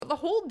the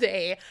whole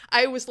day,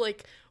 I was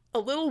like a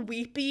little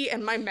weepy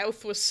and my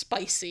mouth was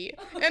spicy.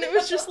 And it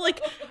was just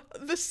like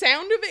the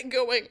sound of it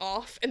going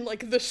off and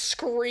like the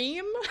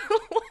scream.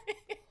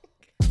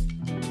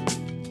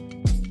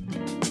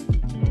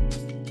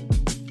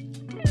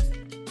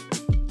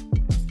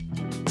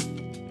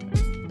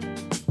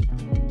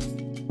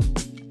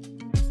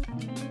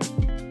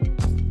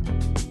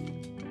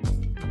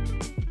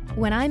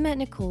 When I met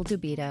Nicole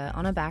Dubeta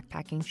on a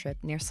backpacking trip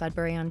near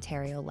Sudbury,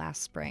 Ontario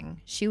last spring,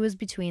 she was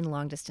between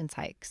long-distance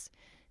hikes.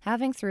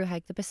 Having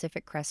thru-hiked the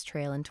Pacific Crest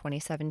Trail in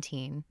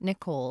 2017,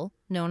 Nicole,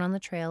 known on the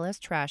trail as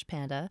Trash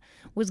Panda,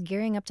 was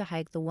gearing up to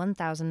hike the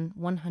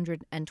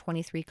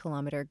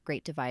 1,123-kilometer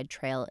Great Divide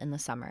Trail in the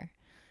summer.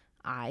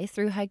 I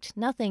thru-hiked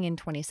nothing in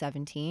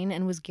 2017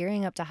 and was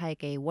gearing up to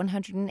hike a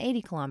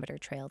 180-kilometer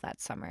trail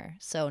that summer,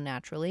 so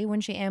naturally,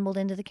 when she ambled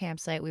into the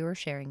campsite we were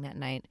sharing that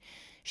night,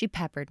 she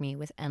peppered me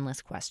with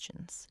endless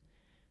questions.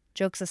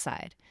 Jokes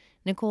aside,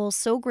 Nicole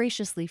so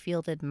graciously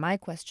fielded my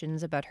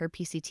questions about her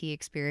PCT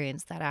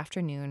experience that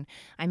afternoon,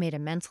 I made a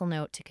mental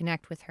note to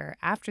connect with her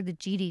after the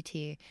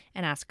GDT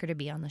and ask her to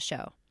be on the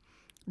show.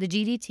 The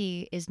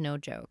GDT is no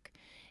joke.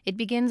 It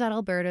begins at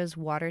Alberta's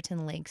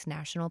Waterton Lakes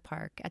National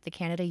Park at the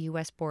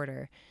Canada-US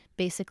border,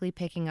 basically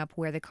picking up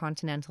where the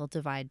Continental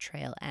Divide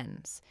Trail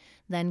ends,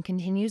 then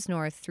continues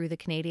north through the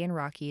Canadian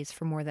Rockies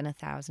for more than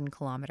 1,000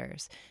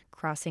 kilometers,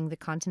 crossing the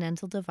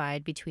Continental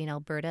Divide between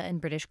Alberta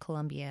and British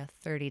Columbia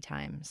 30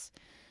 times.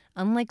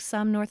 Unlike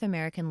some North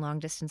American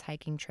long-distance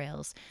hiking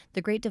trails,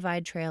 the Great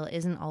Divide Trail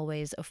isn't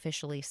always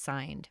officially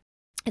signed.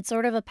 It's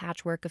sort of a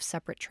patchwork of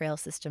separate trail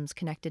systems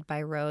connected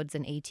by roads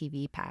and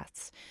ATV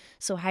paths,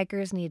 so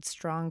hikers need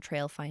strong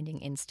trail-finding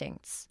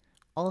instincts.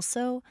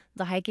 Also,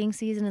 the hiking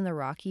season in the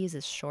Rockies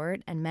is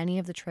short, and many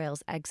of the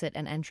trail's exit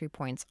and entry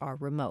points are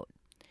remote.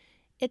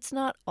 It's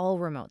not all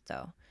remote,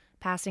 though,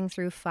 passing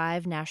through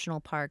 5 national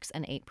parks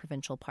and 8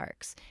 provincial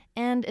parks,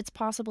 and it's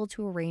possible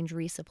to arrange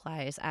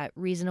resupplies at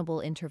reasonable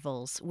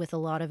intervals with a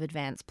lot of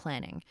advanced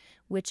planning,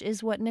 which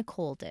is what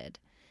Nicole did.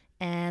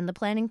 And the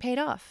planning paid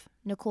off.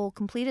 Nicole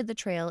completed the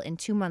trail in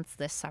 2 months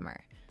this summer.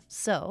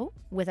 So,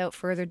 without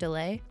further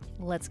delay,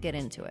 let's get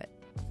into it.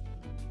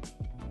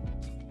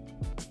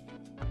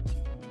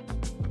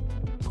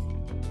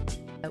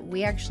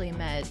 We actually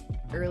met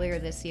earlier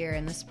this year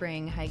in the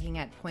spring hiking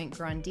at Point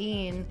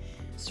Grandine.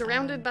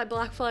 Surrounded by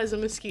black flies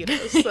and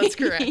mosquitoes. That's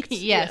correct.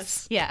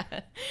 Yes. Yeah.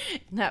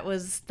 That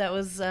was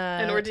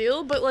an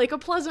ordeal, but like a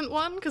pleasant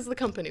one because the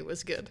company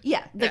was good.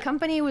 Yeah, the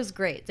company was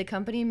great. The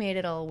company made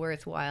it all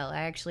worthwhile.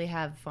 I actually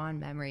have fond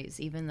memories,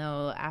 even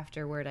though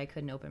afterward I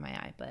couldn't open my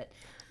eye. But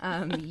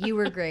you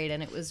were great,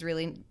 and it was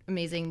really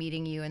amazing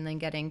meeting you and then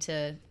getting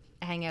to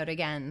hang out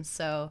again.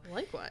 So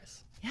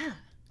likewise. Yeah.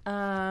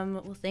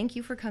 Well, thank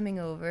you for coming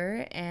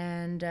over,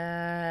 and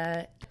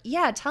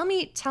tell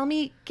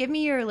me, give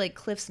me your like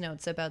Cliff's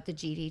Notes about the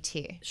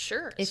GDT.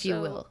 Sure, if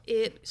you will.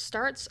 It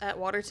starts at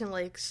Waterton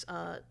Lakes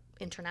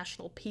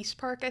International Peace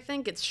Park. I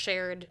think it's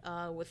shared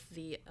with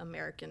the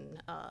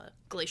American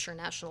Glacier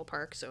National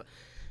Park, so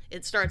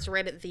it starts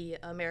right at the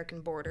American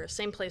border,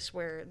 same place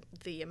where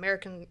the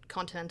American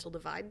Continental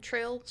Divide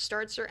Trail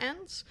starts or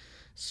ends.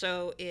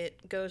 So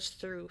it goes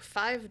through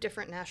 5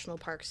 different national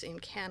parks in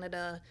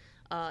Canada.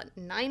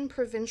 9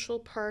 provincial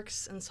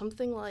parks and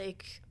something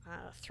like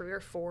 3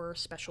 or 4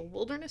 special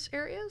wilderness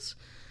areas.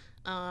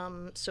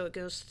 So it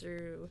goes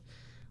through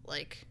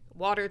like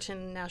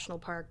Waterton National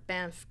Park,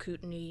 Banff,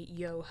 Kootenay,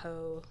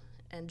 Yoho,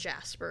 and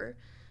Jasper.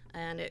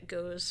 And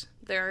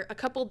there are a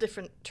couple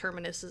different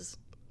terminuses.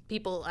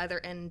 People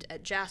either end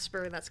at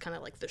Jasper, that's kind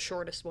of like the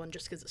shortest one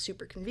just because it's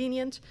super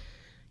convenient.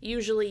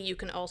 Usually you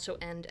can also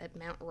end at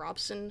Mount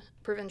Robson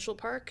Provincial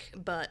Park,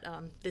 but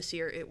this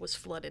year it was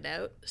flooded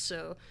out,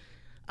 so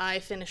I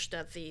finished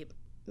at the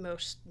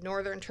most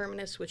northern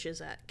terminus, which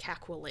is at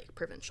Kakwa Lake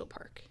Provincial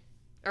Park.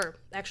 Or,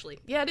 actually,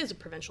 yeah, it is a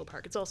provincial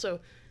park. It's also,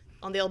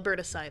 on the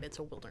Alberta side, it's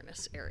a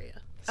wilderness area.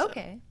 So.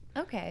 Okay.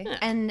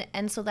 Yeah.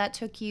 And so that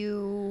took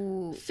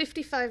you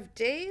 55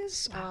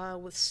 days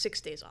with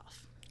 6 days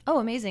off. Oh,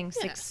 amazing.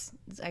 6,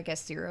 I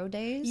guess, 0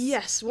 days?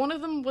 Yes, one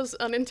of them was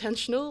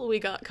unintentional. We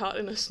got caught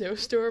in a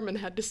snowstorm and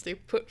had to stay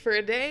put for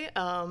a day.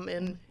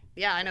 In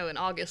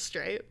August,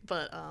 right?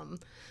 But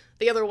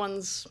the other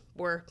ones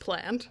were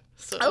planned.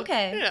 So,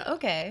 okay. Yeah.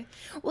 Okay.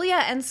 Well,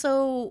 yeah, and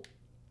so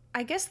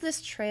I guess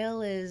this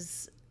trail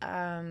is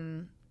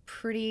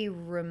pretty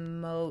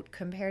remote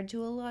compared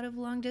to a lot of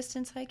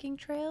long-distance hiking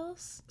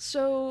trails.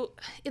 So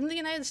in the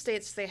United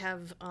States, they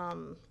have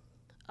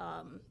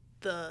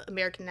the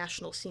American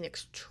National Scenic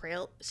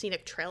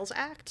Trails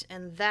Act,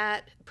 and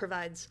that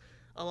provides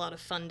a lot of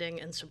funding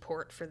and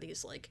support for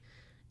these like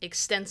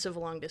extensive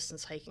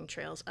long-distance hiking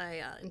trails.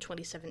 I in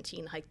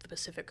 2017 hiked the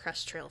Pacific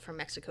Crest Trail from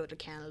Mexico to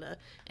Canada,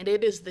 and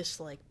it is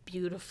this like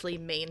beautifully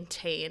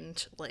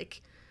maintained,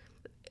 like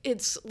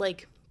it's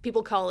like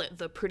people call it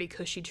the pretty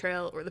cushy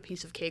trail or the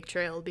piece of cake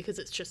trail because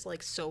it's just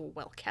like so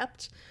well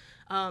kept.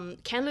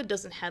 Canada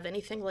doesn't have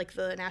anything like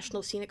the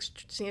National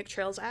Scenic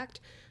Trails Act,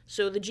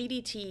 so the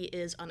GDT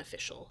is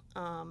unofficial.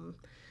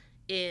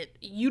 it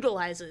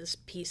utilizes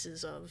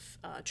pieces of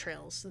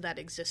trails that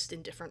exist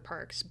in different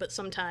parks, but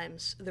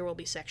sometimes there will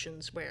be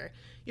sections where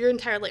you're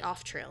entirely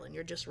off trail and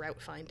you're just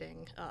route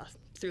finding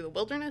through the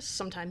wilderness.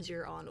 Sometimes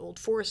you're on old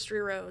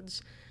forestry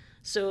roads.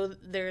 So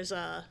there's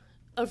a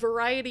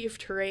variety of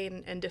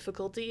terrain and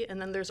difficulty, and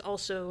then there's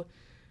also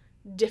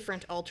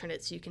different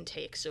alternates you can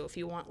take. So if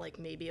you want like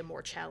maybe a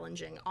more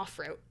challenging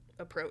off-route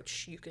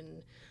approach, you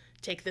can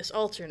take this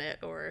alternate,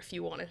 or if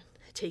you want to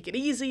take it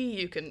easy,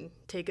 you can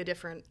take a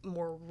different,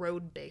 more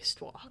road-based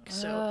walk.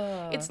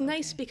 So it's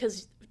nice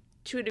because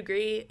to a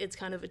degree it's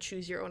kind of a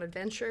choose your own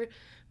adventure,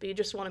 but you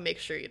just want to make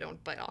sure you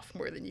don't bite off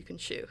more than you can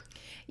chew.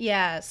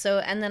 Yeah, so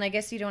and then I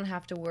guess you don't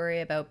have to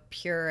worry about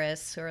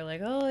purists who are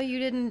like, oh, you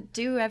didn't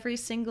do every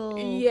single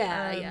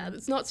Yeah,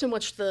 it's not so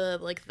much the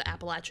like the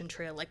Appalachian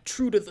Trail, like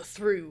true to the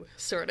through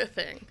sort of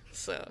thing.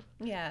 So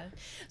yeah.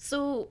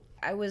 So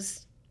I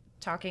was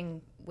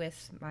talking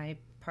with my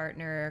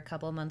partner a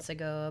couple of months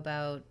ago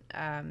about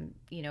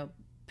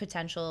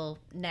potential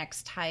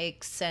next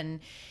hikes, and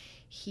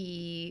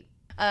he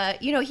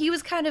he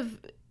was kind of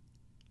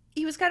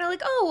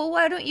like, oh, well,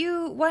 why don't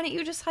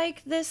you just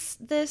hike this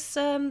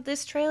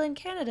trail in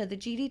Canada, the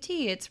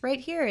GDT? It's right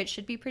here. It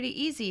should be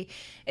pretty easy.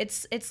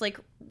 It's like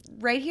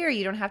right here.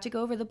 You don't have to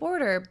go over the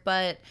border.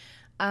 But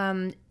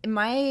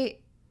my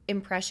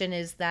impression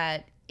is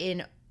that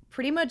in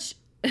pretty much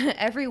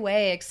every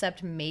way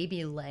except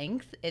maybe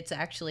length, it's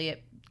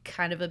actually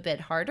kind of a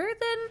bit harder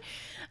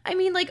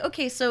than,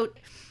 okay, so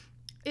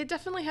it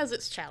definitely has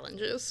its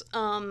challenges.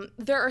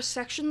 There are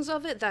sections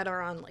of it that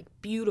are on like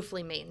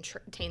beautifully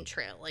maintained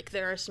trail. Like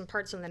there are some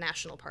parts in the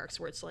national parks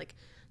where it's like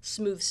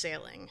smooth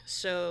sailing.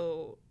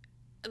 So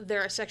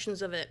there are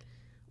sections of it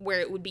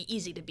where it would be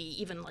easy to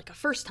be even like a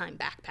first-time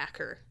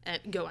backpacker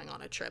at going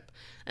on a trip.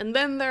 And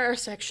then there are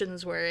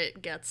sections where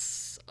it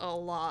gets a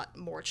lot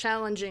more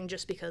challenging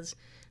just because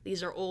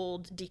these are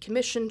old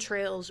decommissioned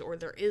trails or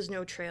there is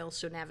no trail,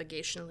 so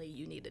navigationally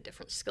you need a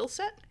different skill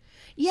set.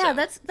 Yeah,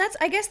 so that's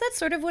I guess that's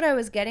sort of what I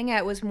was getting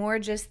at, was more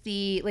just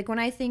the, like, when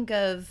I think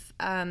of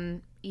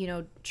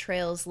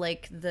trails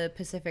like the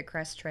Pacific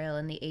Crest Trail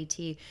and the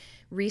AT,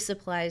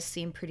 resupplies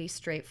seem pretty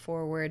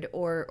straightforward,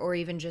 or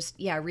even just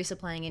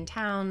resupplying in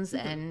towns,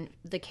 and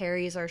the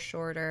carries are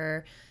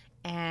shorter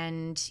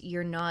and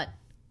you're not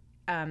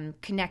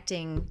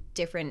connecting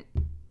different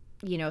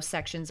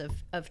sections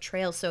of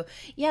trails. So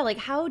like,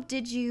 how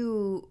did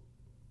you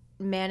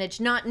manage,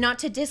 not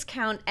to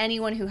discount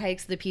anyone who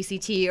hikes the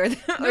PCT or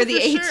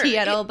the AT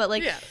at all, but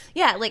like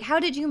like, how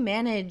did you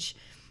manage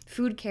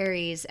food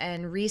carries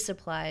and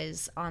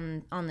resupplies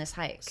on this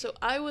hike? So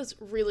I was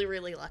really,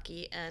 really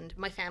lucky, and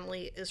my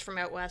family is from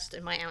out west,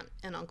 and my aunt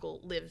and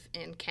uncle live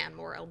in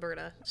Canmore,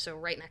 Alberta, so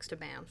right next to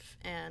Banff,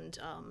 and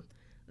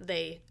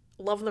they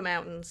love the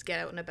mountains, get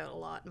out and about a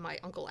lot. My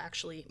uncle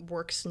actually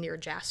works near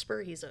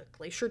Jasper. He's a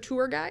glacier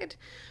tour guide.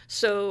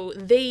 So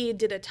they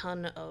did a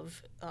ton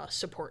of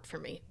support for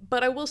me.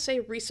 But I will say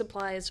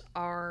resupplies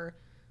are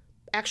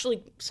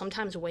actually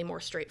sometimes way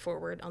more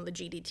straightforward on the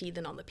GDT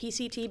than on the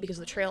PCT, because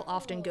the trail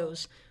often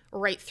goes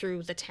right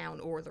through the town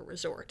or the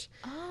resort.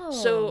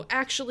 So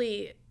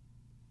actually,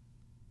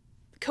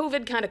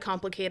 COVID kind of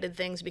complicated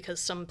things because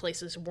some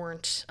places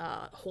weren't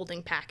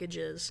holding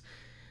packages.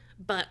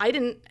 But I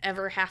didn't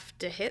ever have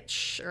to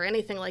hitch or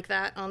anything like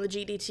that on the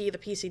GDT. The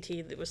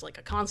PCT, it was like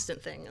a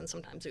constant thing, and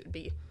sometimes it would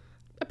be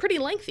a pretty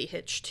lengthy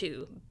hitch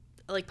too.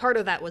 Like, part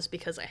of that was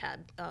because I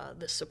had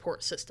this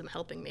support system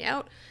helping me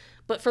out.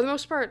 But for the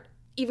most part,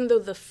 even though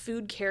the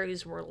food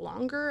carries were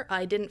longer,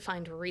 I didn't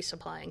find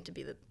resupplying to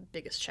be the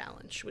biggest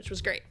challenge, which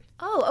was great.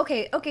 Oh,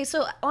 okay. Okay,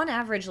 so on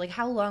average, like,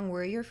 how long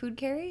were your food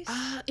carries?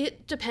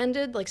 It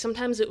depended. Like,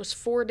 sometimes it was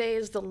 4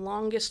 days. The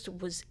longest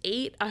was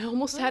 8. I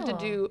almost had to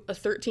do a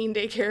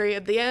 13-day carry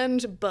at the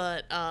end,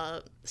 but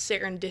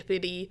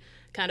serendipity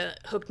kind of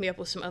hooked me up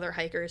with some other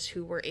hikers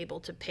who were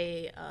able to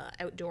pay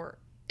outdoor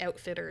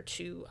outfitter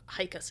to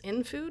hike us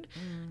in food.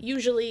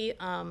 Usually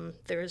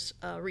there's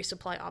a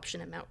resupply option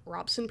at Mount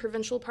Robson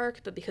Provincial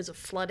Park, but because of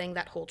flooding,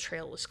 that whole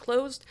trail was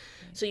closed.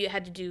 So you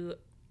had to do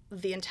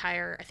the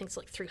entire, I think it's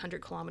like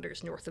 300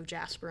 kilometers north of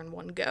Jasper in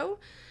one go.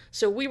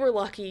 So we were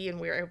lucky,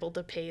 and we were able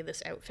to pay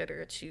this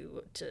outfitter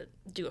to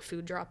do a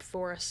food drop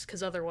for us,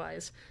 because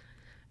otherwise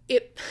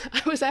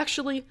I was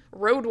actually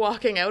road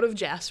walking out of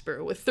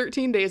Jasper with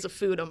 13 days of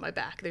food on my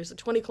back. There's a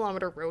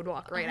 20-kilometer road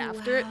walk right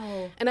after it.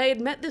 And I had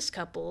met this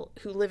couple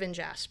who live in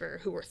Jasper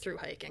who were through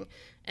hiking,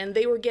 and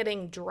they were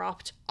getting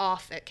dropped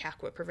off at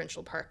Kakwa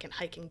Provincial Park and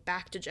hiking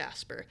back to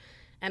Jasper.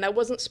 And I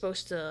wasn't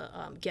supposed to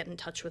get in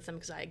touch with them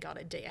because I got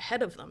a day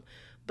ahead of them.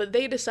 But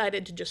they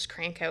decided to just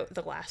crank out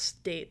the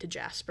last day to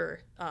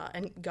Jasper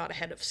and got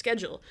ahead of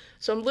schedule.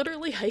 So I'm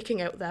literally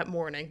hiking out that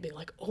morning being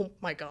like, oh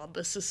my God,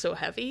 this is so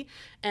heavy.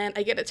 And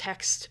I get a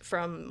text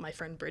from my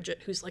friend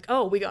Bridget, who's like,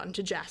 oh, we got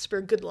into Jasper.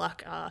 Good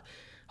luck.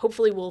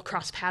 Hopefully we'll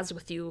cross paths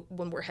with you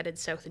when we're headed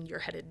south and you're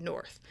headed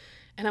north.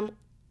 And I'm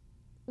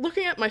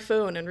looking at my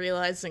phone and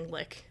realizing,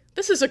 like,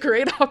 this is a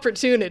great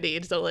opportunity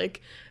to,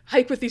 like,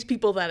 hike with these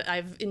people that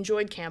I've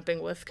enjoyed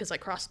camping with, because I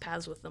crossed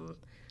paths with them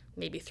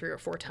maybe 3 or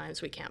 4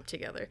 times we camped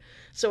together.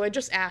 So I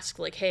just asked,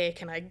 like, hey,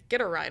 can I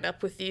get a ride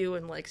up with you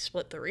and, like,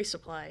 split the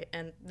resupply?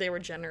 And they were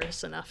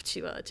generous enough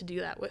to do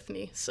that with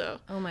me. So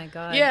Oh my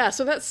God. yeah,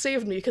 so that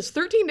saved me, because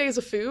 13 days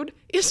of food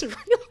is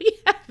really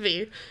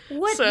heavy.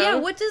 What? So, Yeah.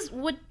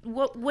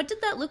 What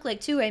did that look like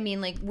too? I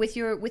mean, like with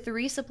the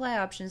resupply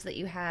options that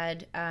you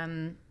had,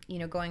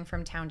 going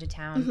from town to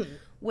town,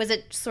 was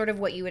it sort of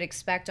what you would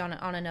expect on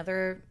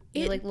another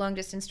like long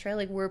distance trail?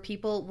 Like were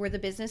the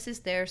businesses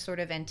there sort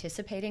of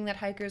anticipating that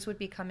hikers would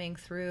be coming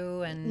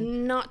through?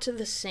 And not to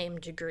the same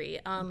degree.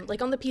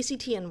 Like on the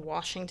PCT in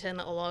Washington,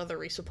 a lot of the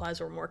resupplies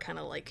were more kind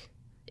of like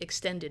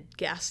extended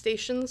gas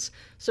stations,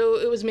 so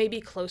it was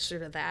maybe closer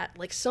to that.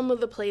 Like some of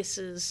the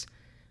places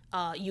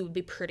you would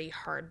be pretty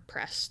hard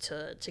pressed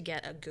to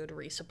get a good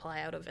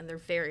resupply out of, and they're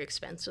very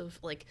expensive.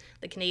 Like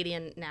the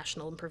Canadian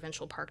national and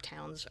provincial park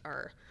towns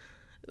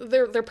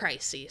they're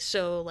pricey.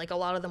 So like a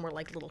lot of them were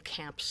like little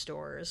camp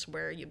stores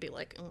where you'd be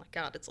like, oh my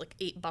God, it's like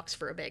 $8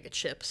 for a bag of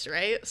chips,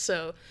 right?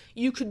 So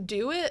you could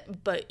do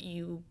it, but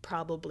you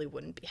probably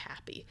wouldn't be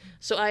happy.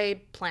 So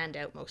I planned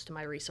out most of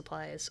my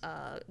resupplies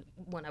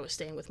when I was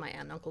staying with my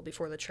aunt and uncle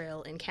before the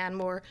trail in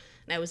Canmore,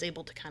 and I was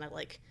able to kind of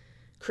like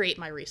create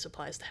my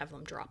resupplies to have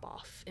them drop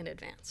off in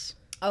advance.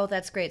 oh,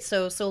 that's great.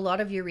 So a lot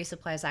of your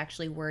resupplies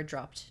actually were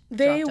dropped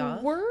They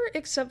off? were,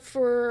 except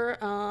for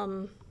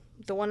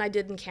the one I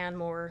did in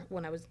Canmore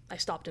when I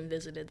stopped and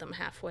visited them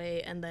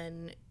halfway, and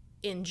then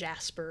in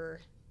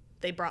Jasper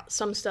they brought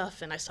some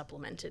stuff and I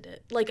supplemented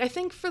it. Like I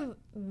think for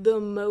the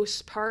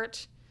most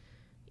part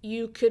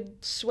you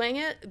could swing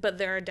it, but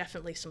there are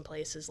definitely some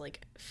places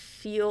like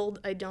Field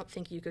I don't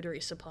think you could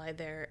resupply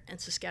there, and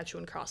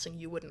Saskatchewan Crossing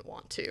you wouldn't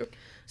want to.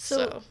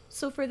 So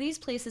for these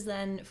places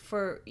then,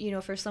 for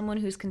someone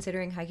who's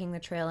considering hiking the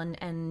trail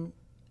and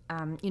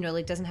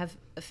like doesn't have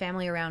a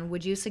family around,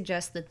 would you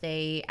suggest that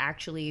they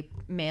actually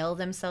mail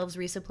themselves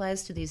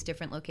resupplies to these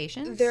different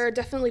locations? There are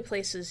definitely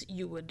places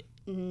you would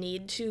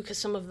need to, because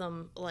some of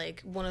them,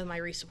 like one of my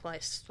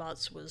resupply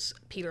spots was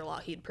Peter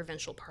Lougheed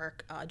Provincial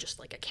Park, just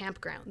like a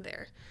campground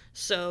there.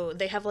 So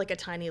they have like a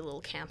tiny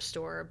little camp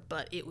store,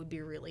 but it would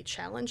be really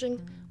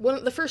challenging.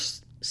 The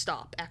first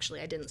stop,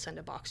 actually, I didn't send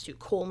a box to.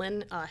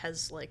 Coleman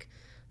has like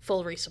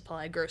full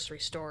resupply, grocery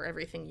store,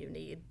 everything you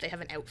need. They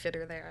have an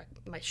outfitter there.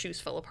 My shoes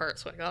fell apart,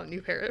 so I got a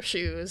new pair of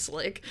shoes.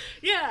 Like,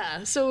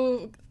 yeah,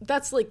 so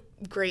that's like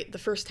great. The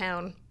first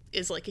town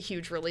is like a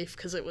huge relief,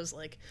 because it was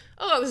like,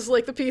 oh, this is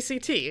like the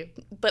PCT.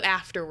 But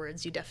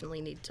afterwards, you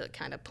definitely need to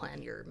kind of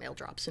plan your mail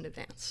drops in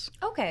advance.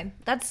 Okay,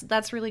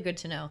 that's really good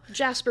to know.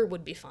 Jasper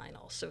would be fine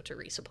also to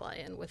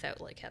resupply in without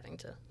like having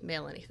to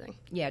mail anything.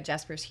 Yeah,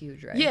 Jasper's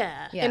huge, right?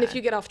 Yeah. And if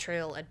you get off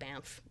trail at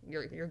Banff,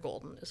 you're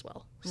golden as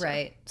well. So.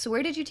 Right. So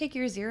where did you take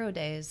your 0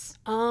 days?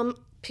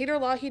 Peter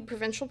Lougheed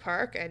Provincial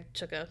Park. I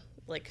took a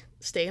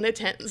stay in a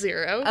tent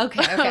 0.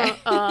 Okay.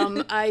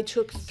 I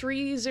took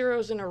 3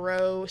 zeros in a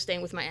row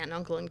staying with my aunt and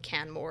uncle in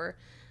Canmore.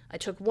 I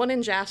took 1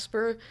 in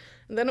Jasper,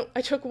 and then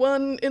I took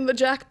 1 in the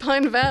Jack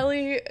Pine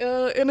Valley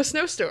in a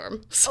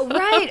snowstorm. So. Oh,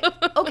 right.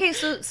 Okay,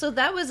 so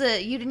that was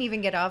you didn't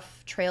even get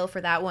off trail for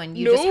that one.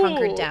 You just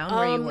hunkered down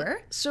where you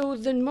were? So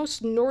the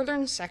most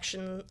northern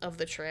section of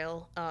the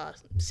trail,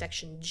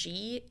 section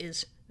G,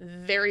 is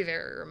very,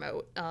 very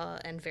remote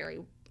and very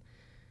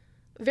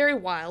very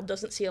wild,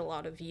 doesn't see a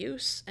lot of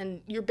use,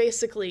 and your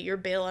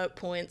bailout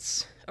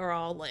points are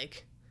all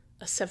like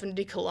a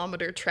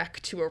 70-kilometer trek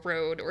to a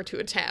road or to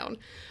a town.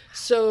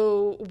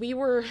 So we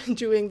were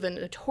doing the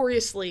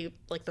notoriously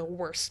like the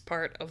worst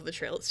part of the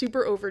trail. It's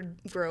super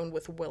overgrown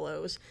with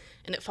willows,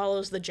 and it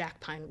follows the Jack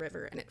Pine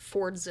River, and it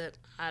fords it,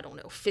 I don't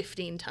know,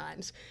 15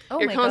 times.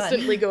 You're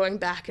constantly going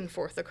back and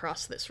forth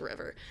across this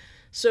river.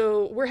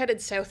 So we're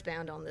headed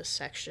southbound on this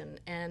section,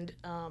 and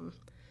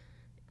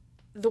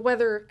the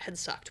weather had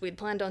sucked. We'd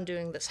planned on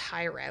doing this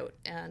high route,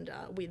 and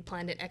we'd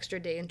planned an extra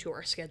day into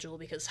our schedule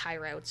because high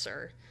routes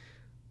are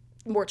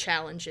more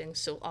challenging,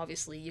 so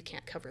obviously you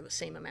can't cover the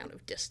same amount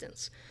of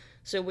distance.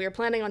 So we were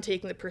planning on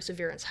taking the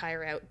Perseverance high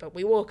route, but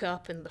we woke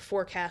up and the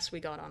forecast we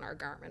got on our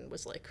Garmin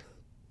was like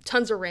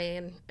tons of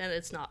rain, and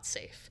it's not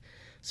safe.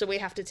 So we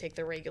have to take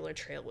the regular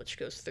trail, which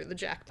goes through the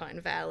Jack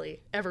Pine Valley.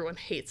 Everyone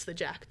hates the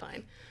Jack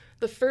Pine.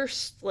 The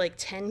first,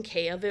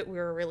 10K of it, we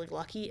were really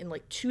lucky, and,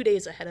 2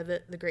 days ahead of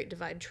it, the Great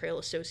Divide Trail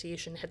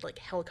Association had,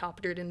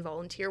 helicoptered in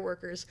volunteer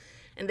workers,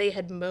 and they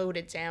had mowed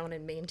it down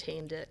and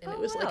maintained it, and it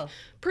was,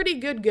 pretty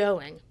good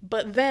going.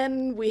 But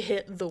then we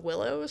hit the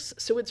willows,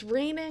 so it's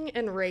raining,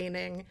 and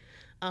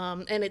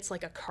it's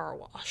like a car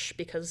wash,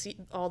 because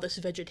all this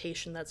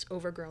vegetation that's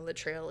overgrown the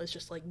trail is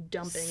just,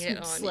 dumping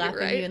it on you,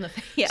 right? You in the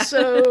face. Yeah.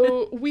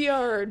 So we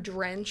are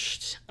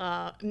drenched,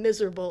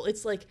 miserable.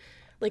 It's like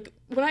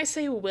when I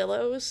say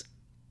willows,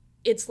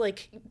 it's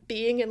like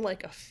being in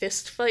a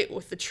fist fight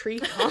with the tree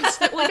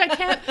constant. I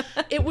can't,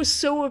 it was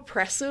so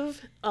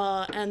oppressive.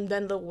 And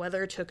then the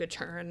weather took a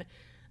turn,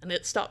 and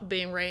it stopped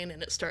being rain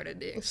and it started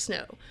being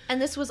snow.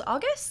 And this was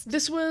August?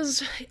 This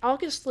was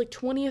August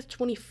 20th,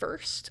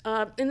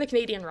 21st. In the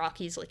Canadian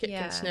Rockies, it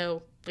can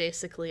snow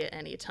basically at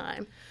any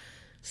time.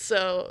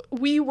 So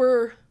we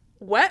were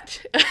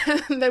wet,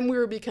 and then we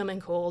were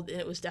becoming cold, and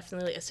it was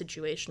definitely a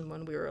situation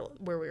when where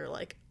we were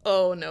like,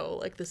 oh no,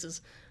 like this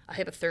is a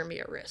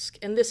hypothermia risk.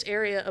 And this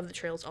area of the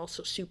trail is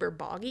also super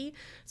boggy,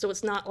 so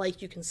it's not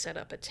like you can set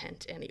up a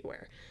tent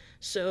anywhere.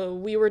 So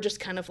we were just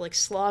kind of like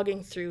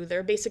slogging through. There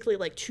are basically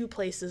like two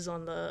places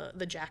on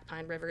the Jack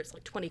Pine River. It's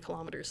like 20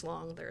 kilometers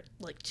long. There are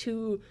like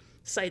two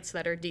sites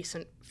that are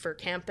decent for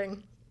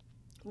camping.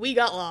 We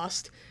got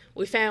lost.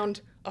 We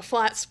found a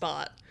flat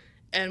spot,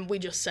 and we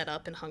just set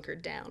up and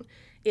hunkered down.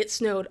 It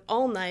snowed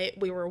all night.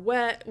 We were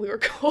wet. We were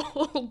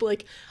cold.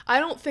 Like, I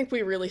don't think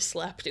we really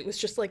slept. It was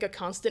just like a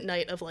constant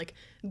night of like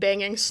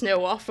banging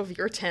snow off of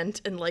your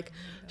tent and like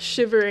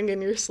shivering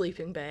in your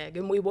sleeping bag.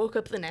 And we woke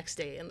up the next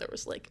day and there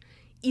was like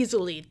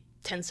easily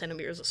 10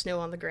 centimeters of snow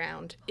on the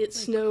ground. It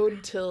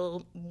snowed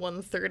till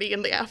 1:30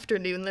 in the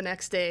afternoon the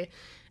next day.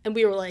 And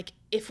we were like,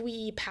 if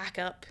we pack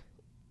up,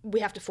 we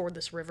have to ford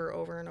this river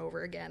over and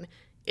over again.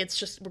 We're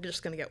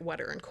just going to get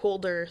wetter and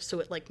colder, so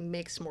it like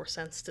makes more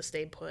sense to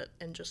stay put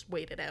and just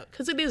wait it out,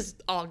 because it is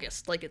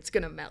August, like it's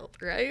going to melt,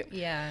 right?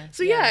 Yeah.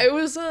 So yeah, it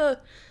was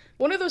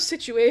one of those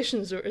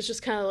situations where it was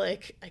just kind of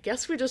like, I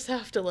guess we just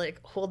have to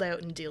like hold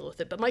out and deal with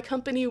it. But my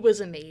company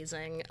was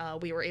amazing.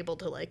 We were able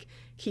to like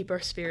keep our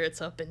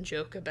spirits up and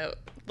joke about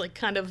like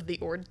kind of the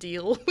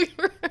ordeal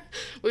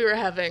we were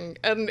having.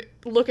 And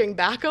looking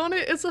back on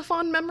it, it's a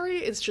fond memory.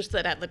 It's just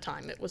that at the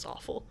time it was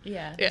awful.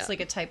 Yeah. It's like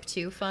a type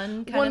 2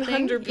 fun kind of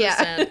thing. 100%.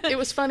 Yeah. It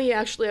was funny,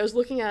 actually. I was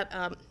looking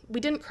at, we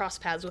didn't cross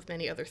paths with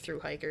many other thru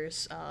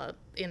hikers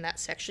in that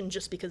section,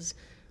 just because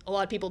a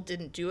lot of people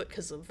didn't do it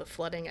because of the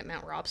flooding at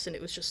Mount Robson.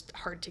 It was just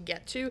hard to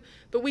get to.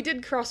 But we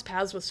did cross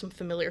paths with some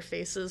familiar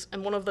faces,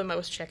 and one of them, I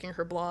was checking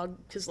her blog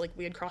because like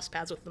we had crossed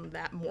paths with them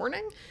that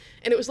morning,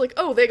 and it was like,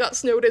 oh, they got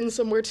snowed in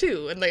somewhere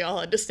too, and they all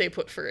had to stay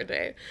put for a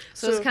day.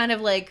 So it's kind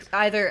of like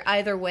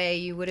either way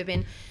you would have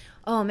been.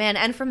 Oh man,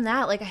 and from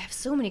that, like I have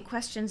so many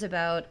questions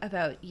about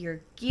your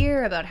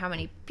gear, about how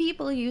many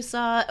people you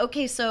saw.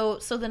 Okay, so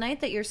the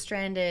night that you're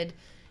stranded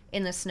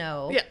in the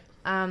snow, yeah.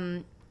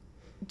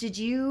 Is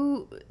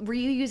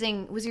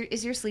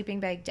your sleeping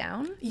bag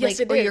down? Yes, like,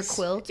 it is. Or your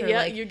quilt? Or yeah,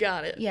 like, you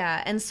got it.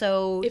 Yeah, and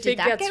so did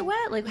that get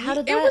wet? Like, how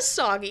did that? It was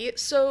soggy.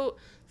 So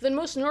the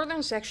most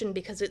northern section,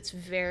 because it's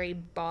very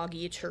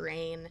boggy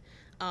terrain,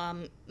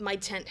 my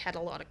tent had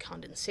a lot of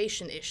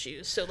condensation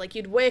issues. So like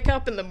you'd wake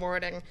up in the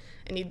morning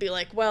and you'd be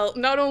like, well,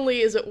 not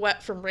only is it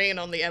wet from rain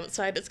on the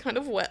outside, it's kind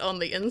of wet on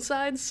the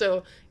inside.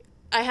 So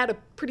I had a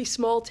pretty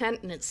small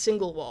tent, and it's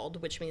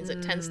single-walled, which means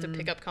it tends to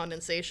pick up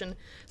condensation.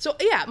 So,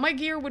 yeah, my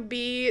gear would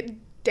be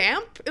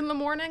damp in the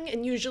morning,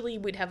 and usually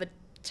we'd have a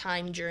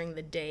time during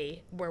the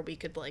day where we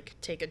could, like,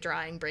 take a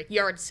drying break,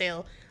 yard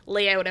sale,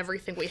 lay out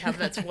everything we have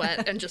that's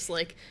wet, and just,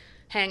 like,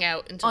 hang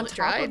out until it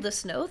dried. On top of the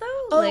snow,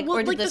 though?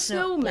 Or did the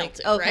snow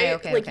melted, okay, right?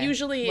 Okay, like,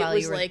 usually While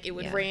it was, it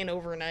would rain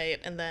overnight,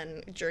 and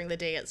then during the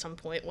day at some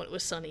point, when it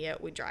was sunny out,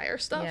 we'd dry our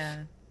stuff.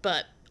 Yeah.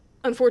 But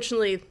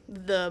unfortunately,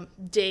 the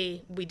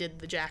day we did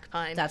the Jack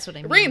Pine, that's what I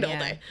mean. It rained all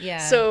day. Yeah.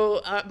 So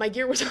my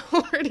gear was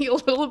already a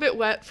little bit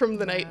wet from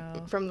the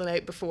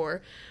night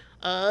before,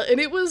 and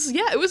it was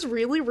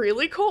really,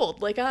 really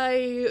cold. Like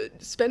I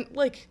spent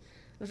like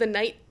the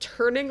night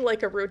turning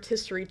like a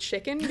rotisserie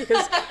chicken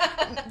because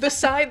the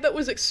side that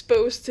was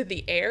exposed to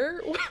the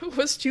air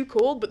was too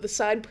cold, but the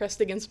side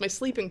pressed against my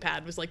sleeping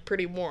pad was like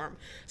pretty warm.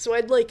 So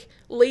I'd like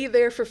lay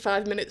there for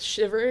 5 minutes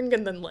shivering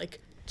and then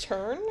like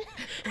turn.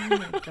 Oh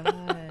my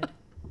god.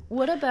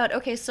 What about,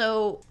 okay,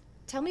 so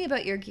tell me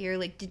about your gear.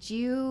 Like, did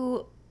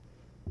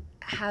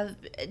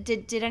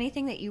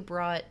anything that you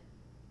brought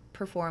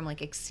perform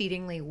like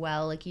exceedingly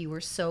well? Like you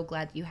were so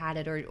glad you had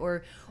it,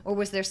 or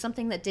was there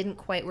something that didn't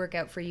quite work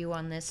out for you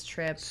on this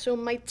trip? So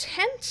my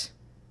tent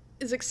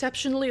is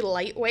exceptionally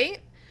lightweight,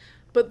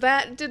 but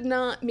that did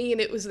not mean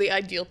it was the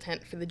ideal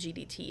tent for the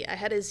GDT. I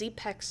had a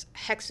Zepex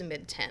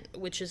Hexamid tent,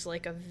 which is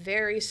like a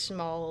very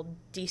small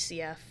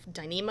DCF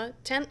Dyneema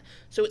tent.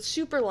 So it's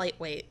super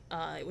lightweight.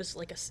 It was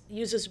like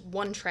uses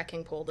one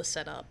trekking pole to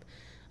set up.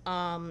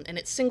 And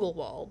it's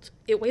single-walled.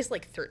 It weighs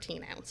like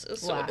 13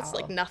 ounces, so it's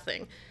like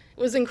nothing.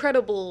 It was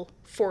incredible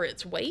for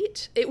its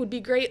weight. It would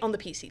be great on the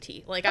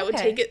PCT. Like, I would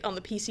take it on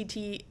the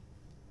PCT,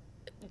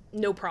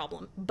 no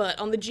problem. But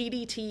on the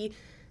GDT,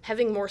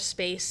 having more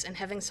space and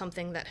having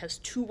something that has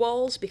two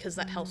walls, because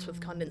that helps with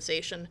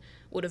condensation,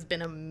 would have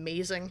been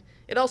amazing.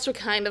 It also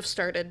kind of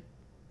started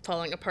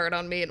falling apart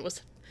on me, and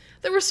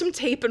there was some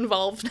tape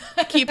involved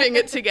keeping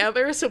it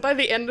together. So by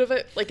the end of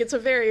it, like, it's a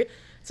very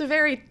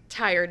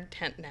tired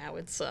tent now.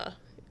 It's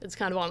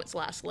kind of on its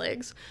last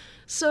legs.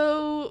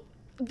 So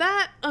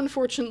that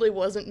unfortunately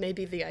wasn't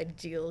maybe the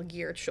ideal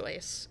gear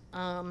choice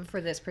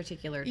for this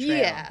particular trail.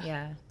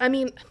 Yeah. I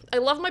mean, I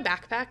love my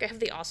backpack. I have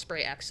the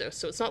Osprey Exo,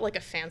 so it's not like a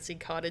fancy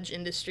cottage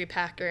industry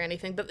pack or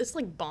anything, but it's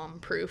like bomb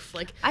proof.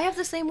 Like, I have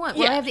the same one.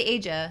 Well, I have the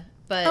Aja,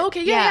 But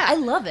okay, yeah. I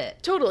love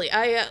it. Totally.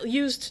 I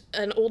used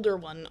an older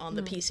one on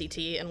the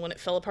PCT, and when it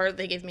fell apart,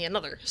 they gave me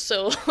another.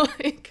 So,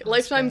 like,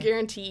 lifetime great.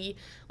 guarantee.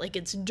 Like,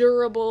 it's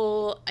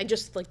durable. I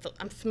just, like,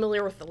 I'm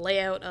familiar with the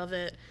layout of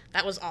it.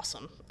 That was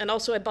awesome. And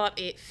also, I bought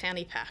a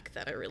fanny pack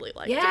that I really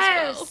liked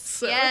as well.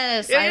 So,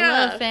 Yes, yeah, I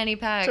love fanny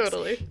packs.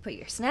 Totally. You put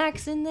your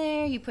snacks in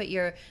there. You put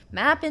your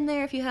map in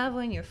there if you have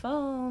one, your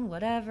phone,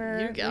 whatever.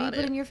 You What do got you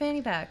put in your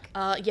fanny pack?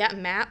 Yeah,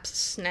 maps,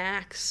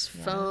 snacks,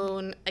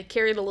 phone. I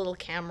carried a little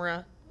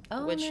camera.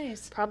 Oh, which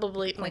nice.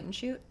 probably Point and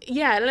shoot.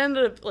 Yeah, it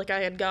ended up like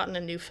I had gotten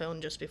a new phone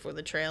just before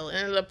the trail. It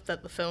ended up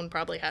that the phone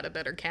probably had a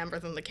better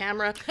camera than the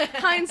camera.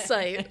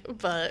 Hindsight,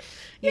 but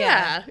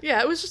yeah,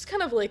 it was just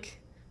kind of like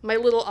my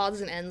little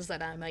odds and ends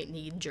that I might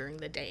need during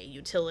the day.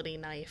 Utility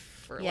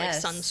knife or like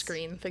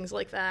sunscreen, things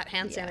like that,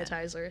 hand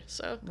sanitizer.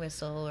 So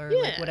whistle or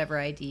like whatever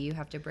ID you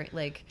have to bring.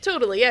 Like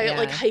totally,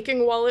 like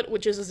hiking wallet,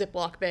 which is a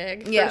Ziploc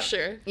bag for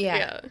sure.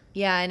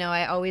 Yeah, I know.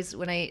 I always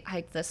when I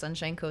hiked the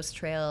Sunshine Coast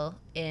Trail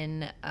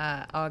in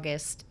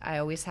August,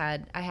 I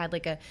had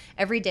like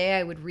every day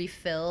I would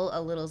refill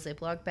a little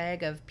Ziploc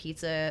bag of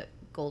pizza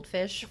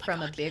goldfish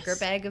from a bigger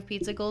bag of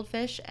pizza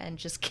goldfish and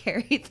just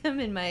carry them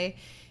in my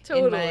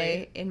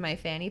in my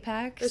fanny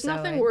pack. There's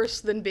nothing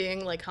worse than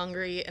being like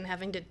hungry and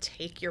having to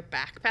take your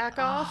backpack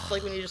off,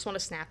 like when you just want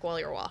to snack while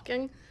you're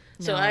walking.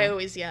 So I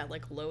always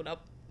like load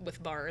up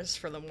with bars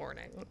for the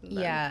morning.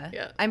 Then,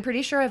 I'm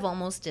pretty sure I've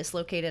almost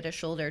dislocated a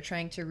shoulder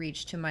trying to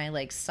reach to my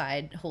like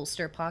side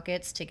holster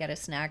pockets to get a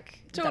snack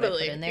that I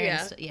put in there.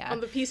 On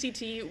the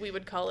PCT, we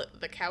would call it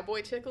the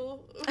cowboy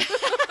tickle.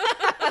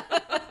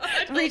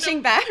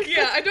 Reaching back.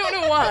 Yeah, I don't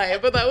know why,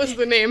 but that was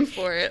the name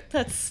for it.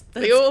 That's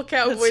the old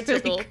cowboy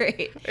tickle. Really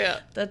great. Yeah,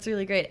 that's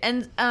really great.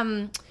 And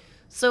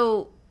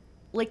so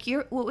like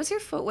what was your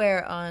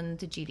footwear on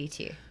the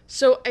GDT?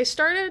 So I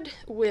started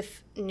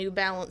with New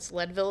Balance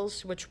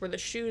Leadvilles, which were the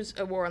shoes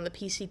I wore on the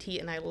PCT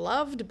and I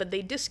loved, but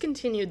they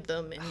discontinued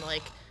them in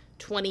like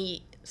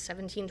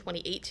 2017,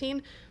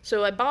 2018.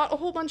 So I bought a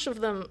whole bunch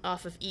of them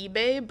off of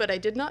eBay, but I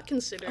did not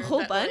consider a whole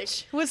that,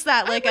 bunch. Was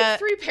that like I had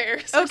 3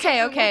 pairs?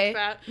 Okay. Like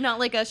that. Not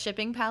like a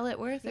shipping pallet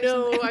worth. Or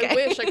no, something? Okay. I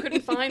wish I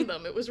couldn't find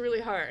them. It was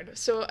really hard.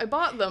 So I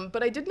bought them,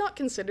 but I did not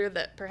consider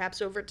that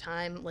perhaps over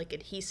time, like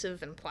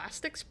adhesive and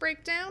plastics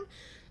break down.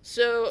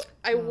 So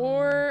I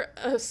wore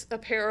a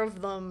pair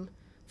of them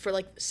for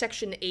like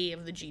section A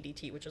of the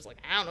GDT, which is like,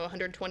 I don't know,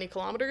 120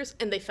 kilometers,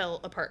 and they fell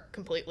apart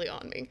completely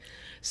on me.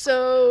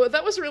 So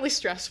that was really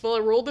stressful. I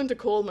rolled into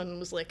Coleman and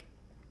was like,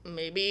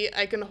 maybe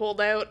I can hold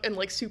out and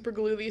like super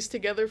glue these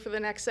together for the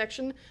next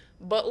section.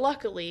 But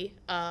luckily,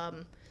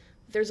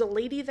 there's a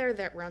lady there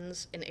that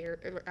runs an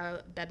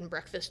bed and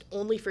breakfast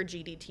only for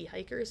GDT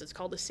hikers. It's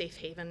called a Safe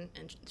Haven,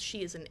 and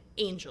she is an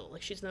angel.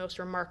 Like, she's the most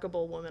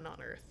remarkable woman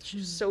on earth.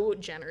 She's so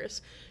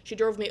generous. She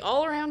drove me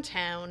all around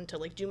town to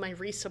like do my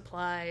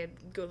resupply,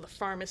 go to the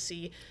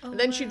pharmacy, and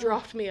then she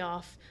dropped me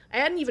off. I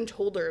hadn't even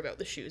told her about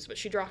the shoes, but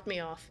she dropped me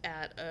off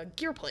at a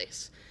gear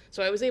place.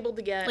 So I was able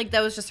to get... Like,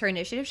 that was just her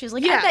initiative? She's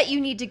like, I bet you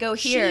need to go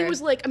here. She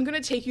was like, I'm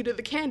going to take you to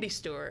the candy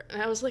store.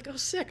 And I was like, oh,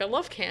 sick, I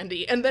love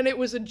candy. And then it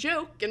was a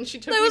joke, and she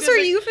took me to... That was her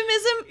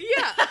euphemism?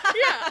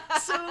 Yeah.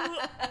 So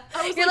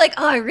I was You're like,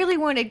 oh, I really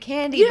wanted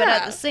candy, but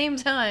at the same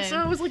time... So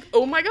I was like,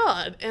 oh my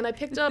god. And I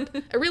picked up...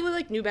 I really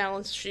like New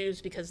Balance shoes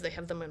because they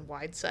have them in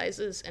wide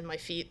sizes, and my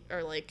feet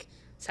are like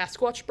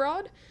Sasquatch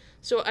broad.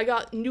 So I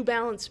got New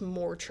Balance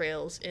More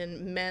Trails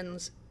in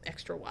men's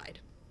extra wide.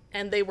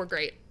 And they were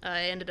great.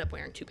 I ended up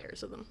wearing 2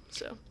 pairs of them.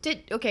 So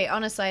okay,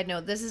 on a side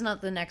note, this is not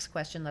the next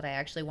question that I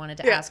actually wanted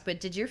to ask, but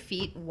did your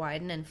feet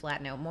widen and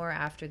flatten out more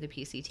after the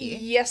PCT?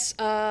 Yes,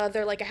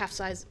 they're like a half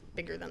size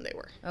bigger than they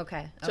were.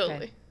 Okay.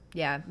 Totally.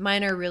 Yeah,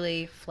 mine are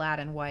really flat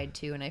and wide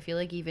too, and I feel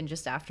like even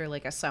just after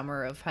like a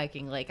summer of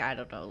hiking, like I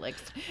don't know, like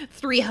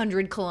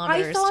 300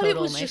 kilometers I thought total,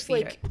 it was my just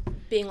feet like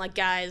being like,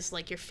 guys,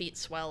 like your feet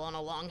swell on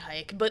a long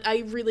hike, but I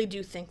really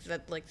do think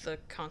that like the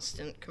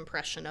constant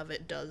compression of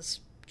it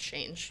does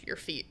change your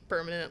feet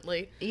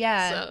permanently.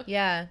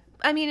 Yeah.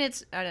 I mean,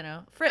 it's, I don't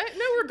know. No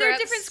regrets. There are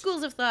different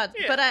schools of thought,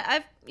 but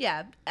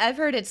I've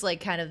heard it's like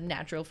kind of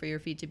natural for your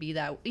feet to be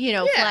that,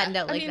 flattened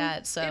out like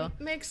that. So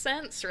it makes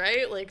sense,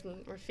 right? Like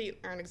our feet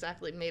aren't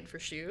exactly made for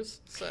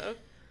shoes.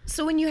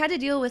 So when you had to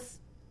deal with,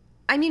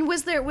 I mean,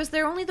 was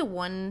there only the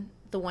one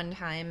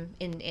time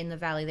in the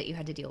valley that you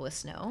had to deal with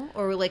snow,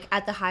 or like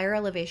at the higher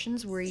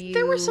elevations were you?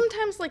 There were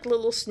sometimes like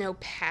little snow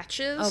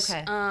patches.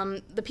 Okay.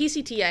 The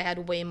PCT I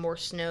had way more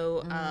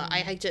snow. I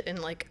hiked it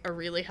in like a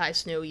really high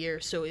snow year,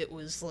 so it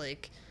was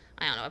like,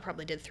 I don't know, I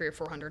probably did 300 or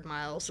 400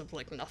 miles of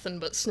like nothing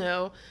but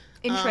snow.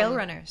 In trail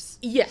runners.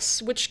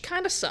 Yes, which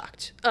kind of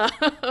sucked.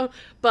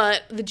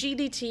 But the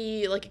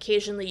GDT, like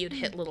occasionally you'd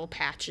hit little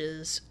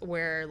patches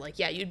where like,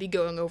 you'd be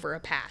going over a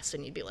pass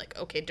and you'd be like,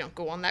 okay, don't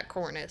go on that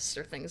cornice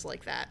or things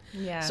like that.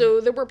 Yeah. So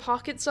there were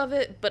pockets of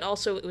it, but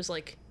also it was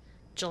like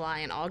July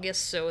and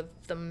August, so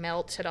the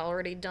melt had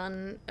already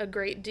done a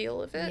great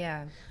deal of it.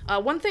 Yeah.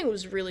 One thing that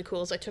was really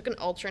cool is I took an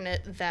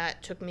alternate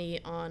that took me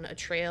on a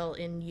trail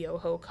in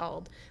Yoho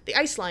called the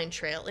Iceline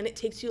Trail, and it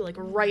takes you like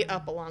right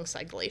up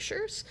alongside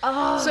glaciers.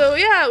 Oh. So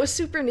yeah, it was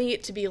super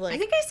neat to be like. I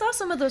think I saw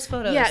some of those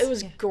photos. Yeah, it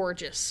was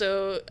gorgeous.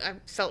 So I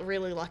felt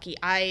really lucky.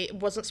 I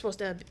wasn't supposed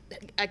to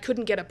I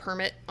couldn't get a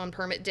permit on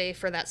permit day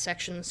for that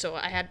section, so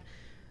I had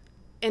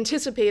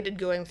anticipated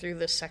going through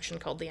this section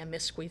called the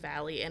Amisqui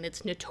Valley, and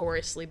it's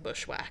notoriously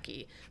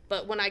bushwhacky.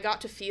 But when I got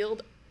to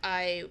field,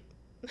 I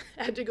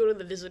had to go to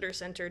the visitor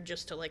center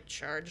just to like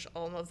charge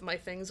all of my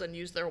things and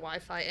use their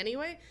Wi-Fi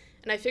anyway.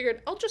 And I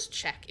figured I'll just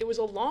check. It was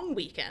a long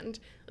weekend,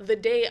 the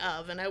day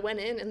of, and I went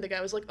in and the guy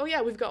was like, "Oh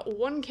yeah, we've got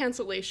one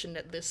cancellation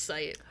at this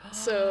site."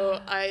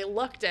 So I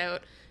lucked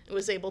out and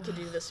was able to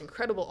do this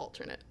incredible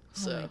alternate.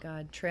 So. Oh my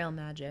god, trail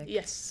magic.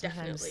 Yes,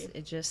 Sometimes definitely.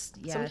 It just,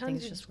 Sometimes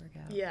things just work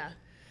out. Yeah.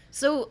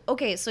 So,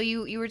 okay, so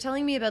you were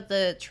telling me about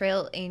the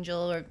trail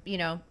angel, or,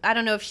 I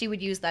don't know if she would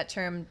use that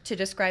term to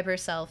describe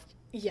herself.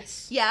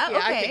 Yes. Yeah, okay.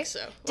 I think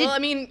so. Well, I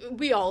mean,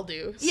 we all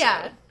do. So,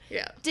 yeah.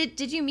 Yeah.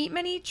 Did you meet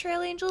many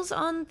trail angels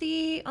on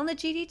the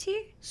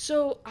GDT?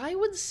 So I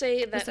would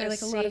say that was there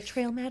like a lot of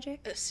trail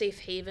magic? Safe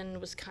Haven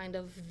was kind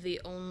of the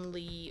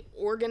only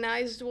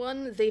organized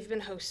one. They've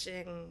been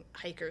hosting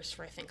hikers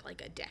for I think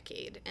like a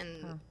decade,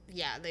 and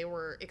yeah, they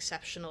were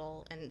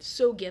exceptional and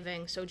so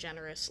giving, so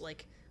generous.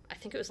 Like I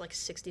think it was like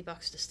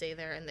 $60 to stay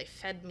there, and they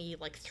fed me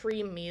like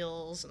 3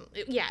 meals, and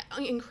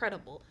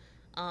incredible.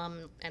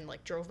 And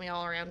like drove me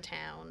all around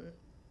town.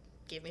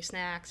 Gave me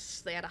snacks.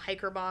 They had a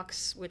hiker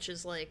box, which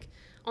is like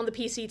on the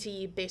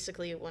PCT,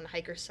 basically when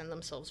hikers send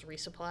themselves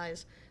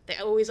resupplies, they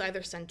always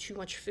either send too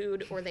much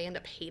food or they end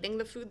up hating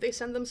the food they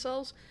send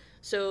themselves.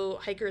 So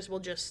hikers will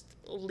just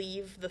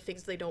leave the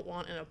things they don't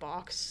want in a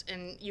box,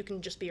 and you can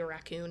just be a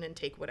raccoon and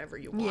take whatever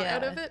you want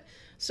out of it.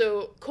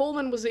 So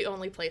Coleman was the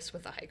only place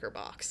with a hiker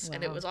box,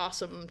 and it was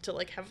awesome to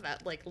like have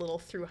that like little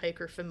through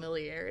hiker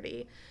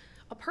familiarity.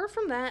 Apart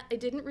from that, I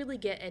didn't really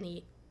get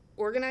any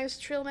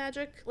organized trail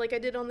magic like I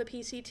did on the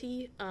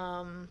PCT.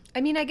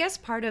 I mean, I guess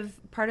part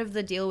of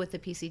the deal with the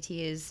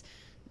PCT is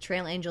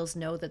trail angels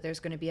know that there's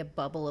going to be a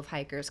bubble of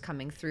hikers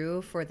coming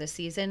through for the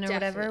season or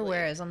whatever,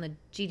 whereas on the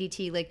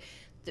GDT, like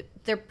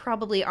there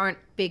probably aren't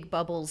big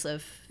bubbles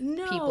of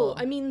people.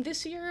 I mean,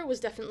 this year it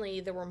was definitely,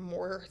 there were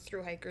more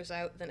thru hikers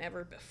out than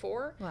ever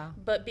before. Wow.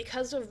 But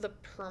because of the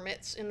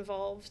permits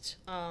involved,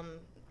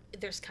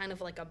 there's kind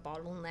of like a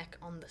bottleneck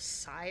on the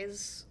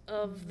size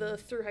of the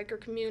thru hiker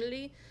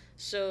community.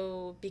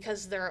 So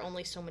because there are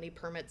only so many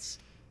permits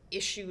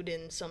issued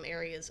in some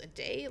areas a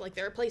day, like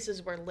there are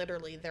places where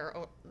literally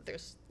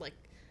there's like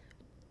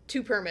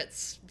 2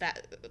 permits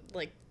that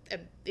like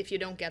if you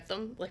don't get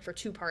them like for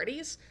 2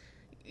 parties,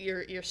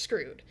 you're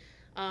screwed.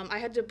 I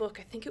had to book,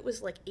 I think it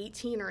was like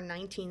 18 or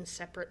 19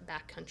 separate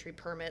backcountry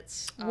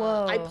permits.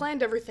 Whoa. I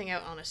planned everything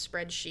out on a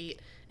spreadsheet,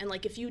 and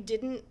like if you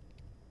didn't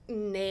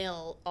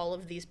nail all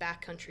of these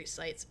backcountry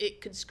sites,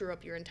 it could screw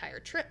up your entire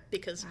trip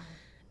because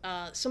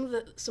some of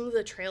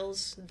the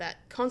trails that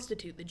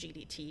constitute the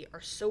GDT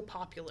are so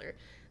popular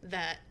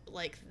that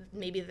like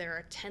maybe there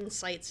are 10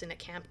 sites in a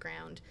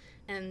campground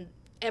and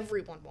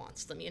everyone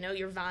wants them.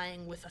 You're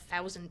vying with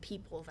 1,000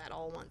 people that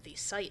all want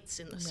these sites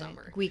in the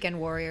summer. Weekend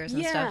warriors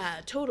and stuff.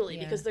 Yeah, totally.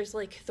 Because there's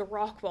like the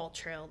Rockwall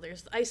Trail,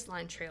 there's the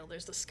Iceline Trail,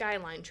 there's the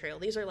Skyline Trail.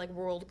 These are like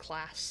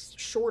world-class,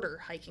 shorter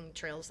hiking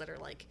trails that are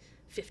like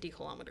 50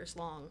 kilometers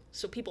long.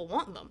 So people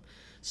want them.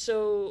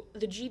 So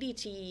the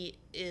GDT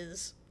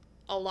is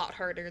a lot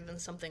harder than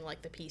something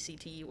like the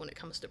PCT when it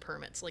comes to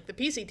permits. Like the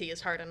PCT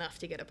is hard enough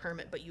to get a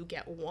permit, but you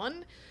get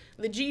one.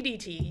 The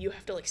GDT, you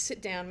have to like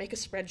sit down, make a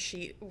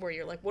spreadsheet where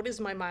you're like, what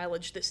is my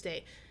mileage this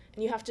day?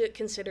 And you have to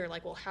consider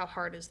like, well, how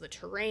hard is the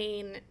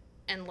terrain,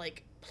 and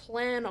like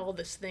plan all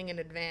this thing in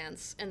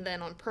advance, and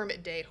then on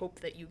permit day hope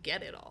that you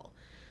get it all.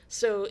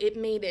 So it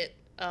made it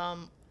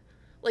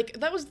like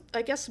that was,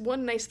 I guess,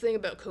 one nice thing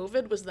about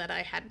COVID was that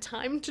I had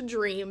time to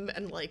dream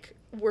and like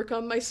work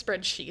on my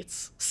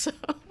spreadsheets. So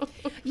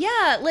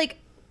yeah, like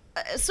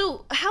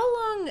so how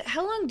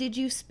long did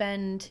you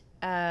spend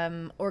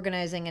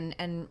organizing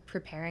and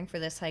preparing for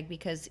this hike?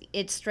 Because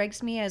it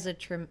strikes me as a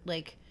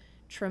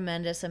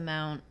tremendous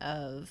amount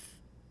of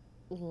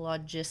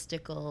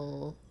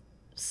logistical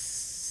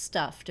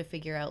stuff to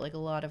figure out, like a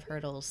lot of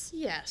hurdles.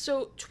 Yeah,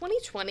 so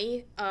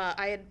 2020,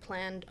 I had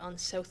planned on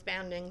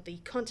southbounding the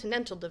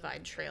Continental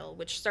Divide Trail,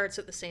 which starts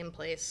at the same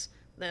place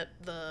that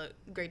the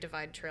Great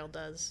Divide Trail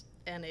does,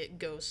 and it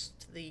goes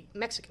to the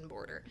Mexican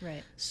border.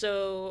 Right.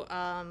 So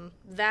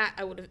that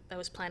I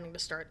was planning to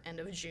start end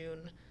of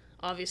June.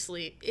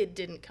 Obviously, it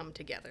didn't come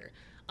together.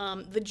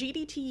 The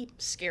GDT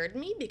scared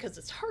me because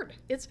it's hard.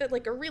 It's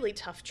like a really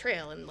tough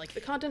trail, and like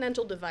the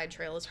Continental Divide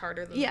Trail is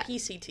harder than the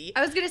PCT.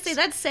 I was gonna say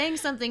that's saying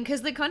something,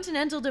 because the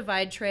Continental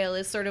Divide Trail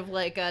is sort of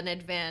like an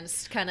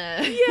advanced kind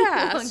of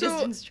long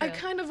distance trail. I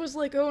kind of was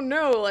like, oh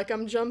no, like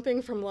I'm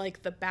jumping from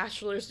like the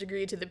bachelor's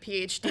degree to the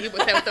PhD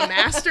without the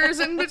master's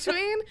in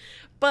between.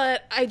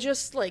 But I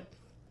just like,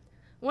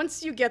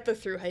 once you get the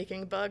thru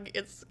hiking bug,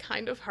 it's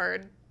kind of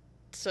hard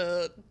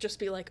to just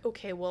be like,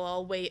 okay, well,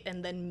 I'll wait,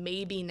 and then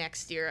maybe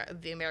next year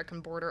the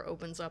American border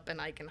opens up and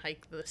I can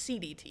hike the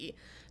CDT.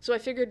 So I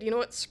figured, you know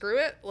what, screw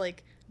it,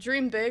 like,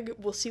 dream big,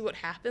 we'll see what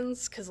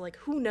happens, because, like,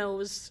 who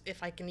knows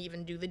if I can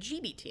even do the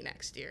GDT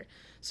next year.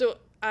 So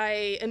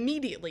I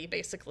immediately,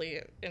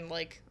 basically, in,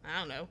 like, I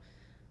don't know,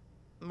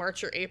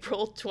 March or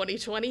April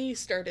 2020,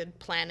 started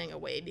planning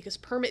away, because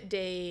permit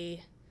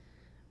day,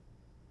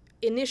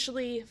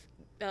 initially,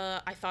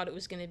 I thought it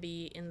was going to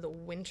be in the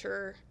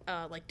winter,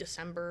 like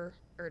December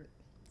or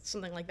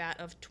something like that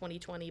of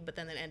 2020, but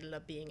then it ended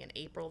up being in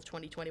April of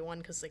 2021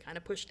 because they kind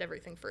of pushed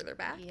everything further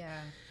back.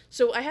 Yeah.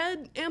 So I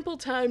had ample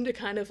time to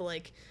kind of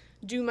like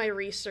do my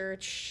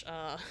research,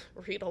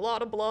 read a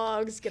lot of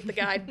blogs, get the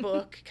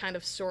guidebook, kind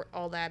of sort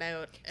all that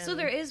out. And So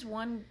there is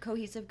one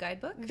cohesive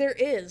guidebook? there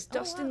is. Oh,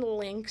 Dustin wow.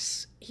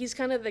 Lynx, he's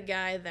kind of the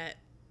guy that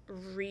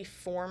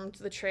reformed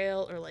the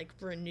trail or like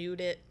renewed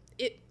it.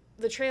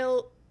 The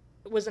trail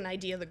was an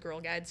idea the Girl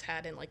Guides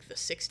had in like the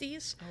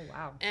 60s. Oh,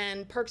 wow.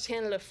 And Parks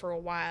Canada for a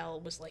while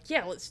was like,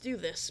 yeah, let's do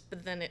this.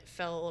 But then it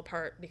fell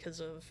apart because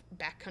of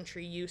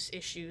backcountry use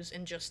issues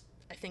and just,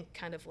 I think,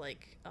 kind of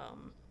like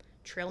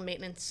trail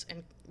maintenance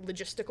and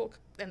logistical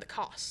and the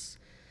costs.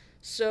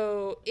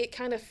 So it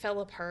kind of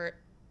fell apart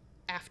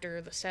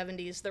after the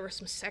 70s. There were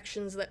some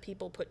sections that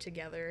people put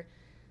together.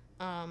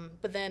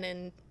 But then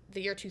in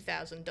the year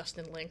 2000,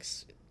 Dustin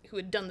Lynx, who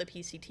had done the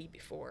PCT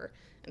before,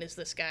 and is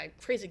this guy,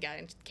 crazy guy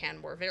in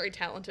Canmore, very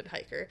talented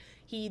hiker,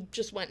 he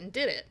just went and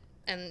did it.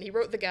 And he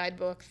wrote the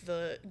guidebook.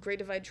 The Great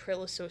Divide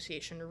Trail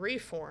Association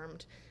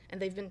reformed,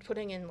 and they've been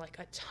putting in like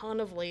a ton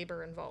of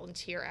labor and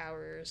volunteer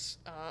hours,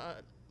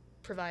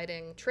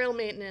 providing trail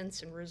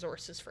maintenance and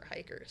resources for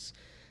hikers.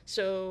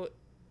 So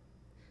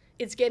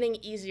it's getting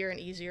easier and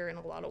easier in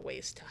a lot of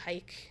ways to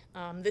hike.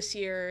 This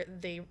year,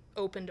 they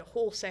opened a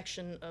whole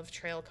section of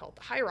trail called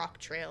the High Rock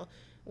Trail,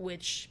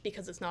 which,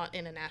 because it's not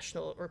in a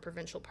national or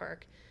provincial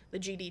park, the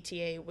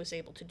GDTA was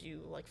able to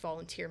do like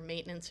volunteer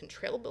maintenance and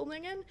trail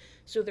building in.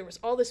 So there was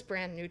all this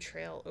brand new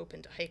trail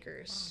open to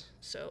hikers. Wow.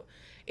 So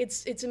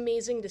it's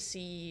amazing to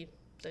see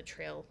the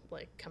trail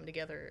like come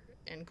together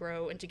and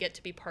grow and to get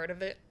to be part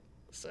of it.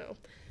 So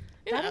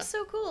yeah. That is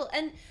so cool.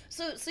 And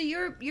so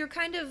you're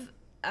kind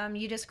of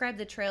you describe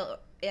the trail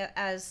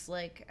as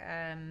like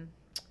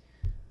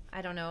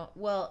I don't know.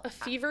 Well, a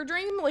fever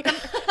dream? Like,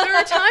 there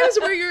are times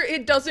where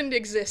it doesn't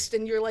exist,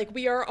 and you're like,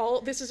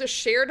 this is a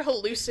shared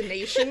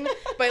hallucination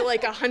by,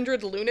 like,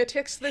 100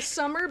 lunatics this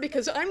summer,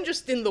 because I'm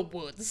just in the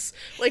woods.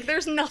 Like,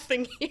 there's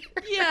nothing here.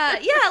 Yeah,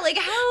 like,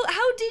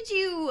 how did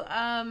you,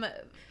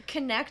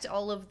 connect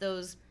all of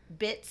those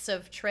bits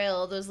of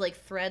trail, those, like,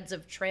 threads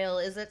of trail?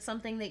 Is it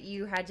something that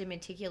you had to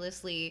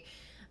meticulously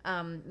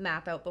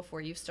map out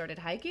before you started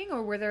hiking,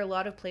 or were there a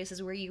lot of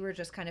places where you were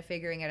just kind of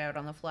figuring it out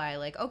on the fly,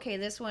 like, okay,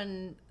 this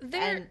one,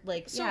 and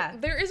like, so yeah,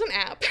 there is an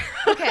app.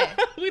 Okay.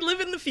 We live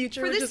in the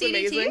future, which is CDT?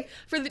 amazing.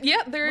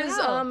 There is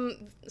Wow.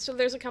 So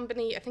there's a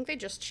company, I think they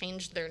just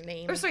changed their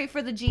name. or sorry,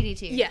 for the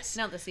GDT, Yes,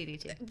 not the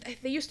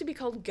CDT. they used to be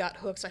called Gut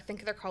Hooks. I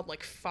think they're called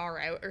like Far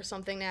Out or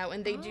something now,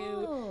 and they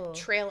do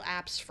trail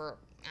apps for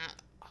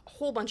a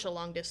whole bunch of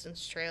long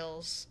distance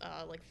trails,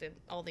 like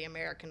all the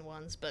American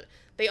ones, but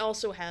they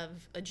also have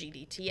a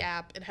GDT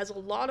app. It has a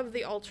lot of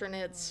the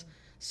alternates.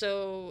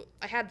 So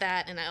I had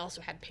that, and I also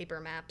had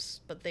paper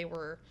maps, but they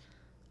were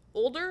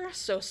older,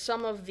 so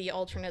some of the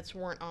alternates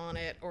weren't on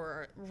it,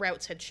 or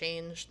routes had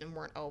changed and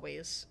weren't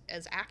always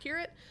as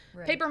accurate.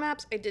 Right. Paper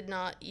maps I did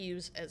not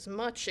use as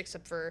much,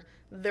 except for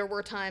there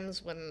were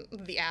times when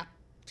the app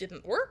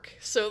didn't work,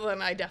 so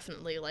then I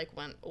definitely like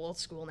went old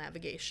school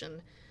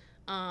navigation.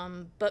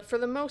 But for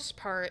the most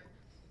part,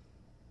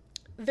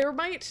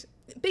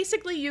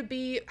 basically you'd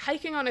be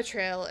hiking on a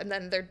trail and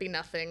then there'd be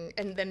nothing,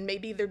 and then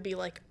maybe there'd be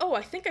like, oh,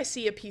 I think I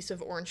see a piece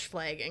of orange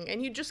flagging,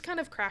 and you just kind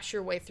of crash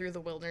your way through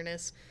the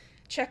wilderness,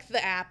 check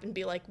the app and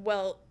be like,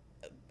 well,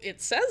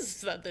 it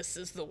says that this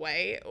is the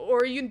way.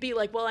 Or you'd be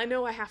like, well, I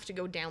know I have to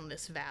go down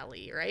this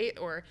valley, right?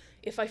 Or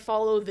if I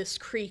follow this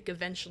creek,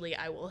 eventually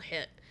I will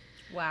hit.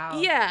 Wow.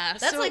 Yeah.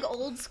 That's like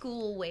old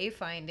school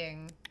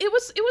wayfinding. It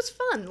was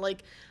fun.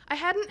 Like, I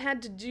hadn't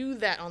had to do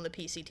that on the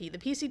PCT. The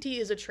PCT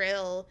is a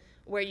trail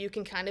where you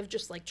can kind of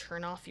just like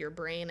turn off your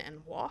brain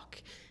and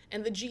walk.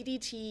 And the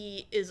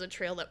GDT is a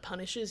trail that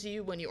punishes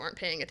you when you aren't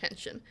paying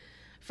attention,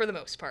 for the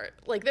most part.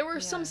 Like, there were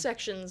some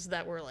sections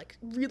that were like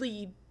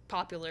really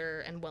popular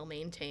and well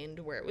maintained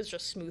where it was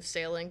just smooth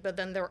sailing, but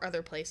then there were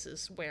other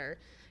places where,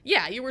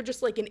 yeah, you were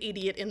just like an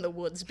idiot in the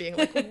woods being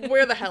like,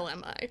 where the hell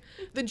am I?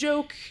 The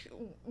joke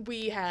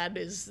we had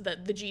is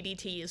that the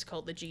GDT is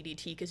called the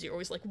GDT because you're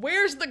always like,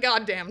 where's the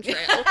goddamn trail?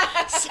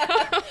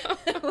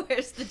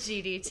 Where's the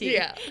GDT?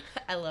 Yeah.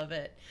 I love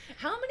it.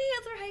 How many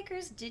other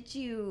hikers did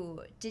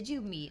you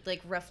meet,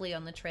 like, roughly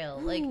on the trail?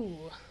 Like,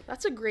 ooh,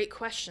 that's a great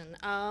question.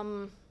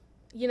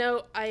 You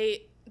know,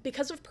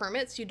 because of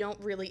permits, you don't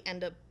really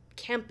end up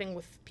camping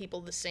with people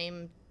the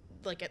same,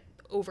 like,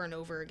 over and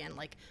over again.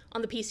 Like,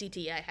 on the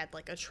PCT, I had,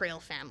 like, a trail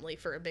family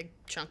for a big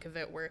chunk of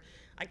it where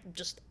I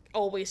just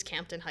always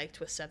camped and hiked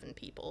with 7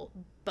 people.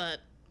 But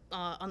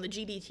on the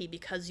GDT,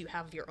 because you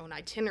have your own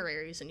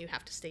itineraries and you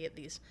have to stay at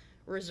these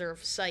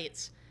reserve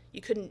sites,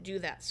 you couldn't do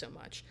that so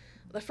much.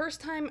 The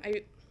first time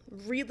I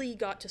really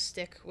got to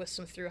stick with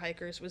some thru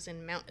hikers was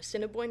in Mount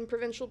Assiniboine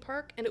Provincial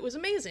Park, and it was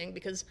amazing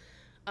because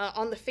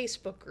on the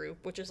Facebook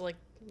group, which is like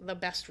the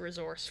best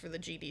resource for the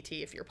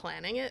GDT if you're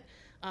planning it,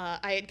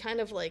 I had kind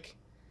of like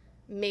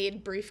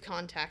made brief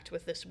contact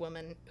with this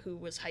woman who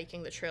was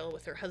hiking the trail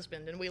with her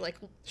husband, and we like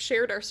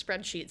shared our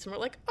spreadsheets and we're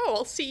like, oh,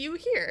 I'll see you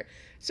here.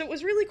 So it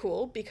was really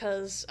cool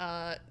because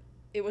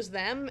it was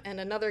them and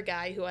another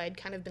guy who I had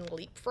kind of been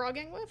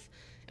leapfrogging with,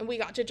 and we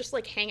got to just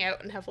like hang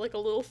out and have like a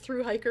little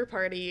thru hiker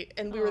party,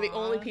 and we were the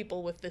only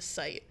people with this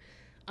site.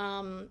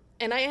 And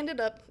I ended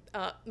up,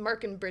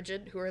 Mark and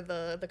Bridget, who are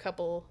the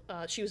couple,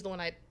 she was the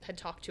one I had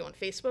talked to on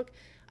Facebook,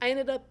 I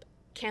ended up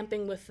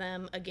camping with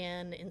them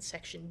again in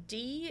Section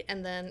D,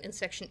 and then in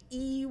Section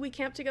E we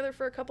camped together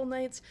for a couple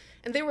nights,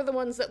 and they were the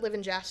ones that live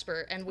in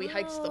Jasper, and we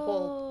hiked the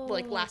whole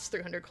like last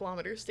 300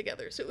 kilometers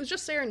together. So it was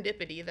just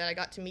serendipity that I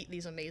got to meet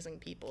these amazing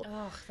people.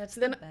 Oh, that's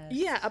then, the best.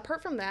 yeah,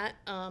 apart from that,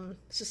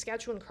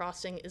 Saskatchewan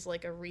Crossing is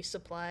like a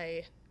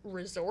resupply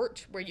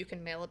resort where you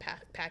can mail a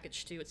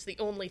package to. It's the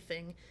only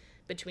thing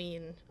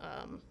between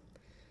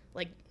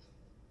like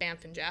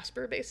Banff and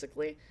Jasper,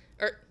 basically,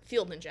 or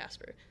Field and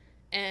Jasper.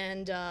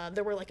 And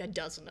there were like a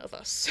dozen of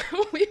us.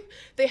 So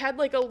they had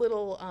like a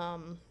little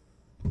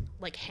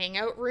like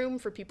hangout room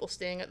for people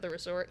staying at the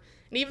resort.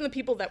 And even the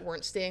people that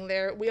weren't staying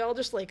there, we all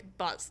just like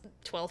bought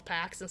 12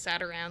 packs and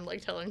sat around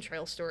like telling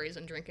trail stories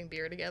and drinking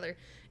beer together.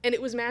 And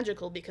it was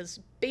magical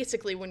because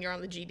basically when you're on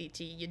the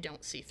GDT, you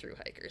don't see thru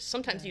hikers.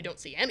 Sometimes you don't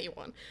see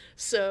anyone.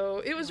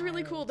 So it was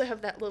really cool to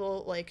have that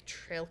little like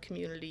trail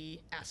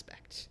community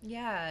aspect.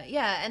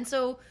 Yeah. And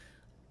so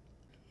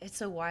it's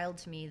so wild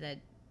to me that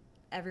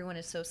everyone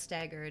is so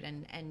staggered,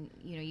 and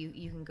you know,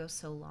 you can go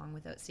so long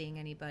without seeing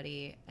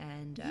anybody.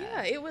 And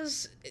yeah, it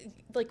was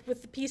like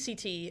with the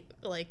PCT,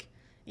 like,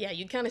 yeah,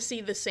 you'd kind of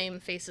see the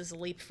same faces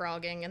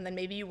leapfrogging, and then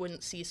maybe you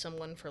wouldn't see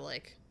someone for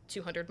like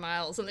 200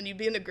 miles, and then you'd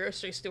be in a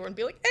grocery store and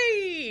be like,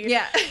 hey!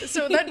 Yeah.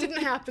 So that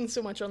didn't happen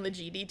so much on the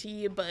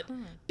GDT, but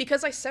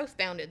because I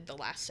southbounded the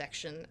last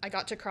section, I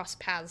got to cross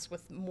paths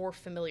with more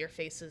familiar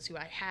faces who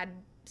I had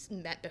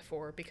met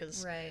before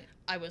because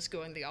I was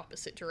going the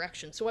opposite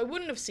direction. So I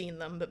wouldn't have seen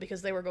them, but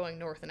because they were going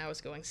north and I was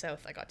going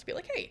south, I got to be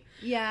like, hey.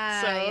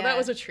 Yeah. So that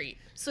was a treat.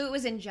 So it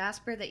was in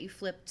Jasper that you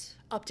flipped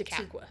up to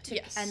Kakwa,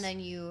 yes. And then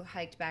you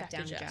hiked back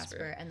down to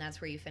Jasper, and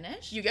that's where you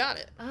finished? You got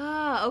it.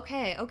 Ah,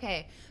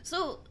 okay.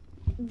 So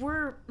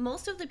were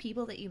most of the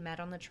people that you met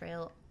on the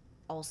trail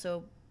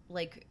also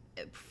like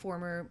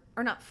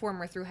not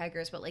former thru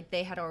hikers, but like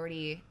they had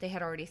already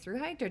thru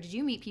hiked, or did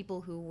you meet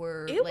people who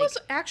were It was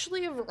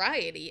actually a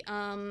variety.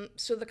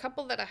 So the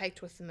couple that I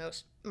hiked with the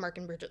most, Mark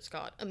and Bridget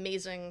Scott,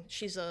 amazing.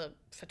 She's a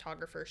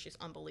photographer. She's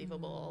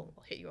unbelievable.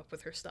 I'll hit you up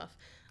with her stuff.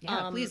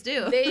 Yeah, please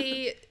do.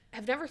 They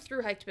have never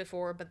thru hiked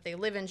before, but they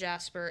live in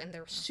Jasper and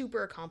they're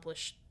super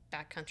accomplished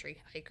backcountry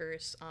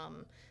hikers.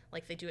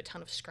 Like they do a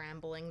ton of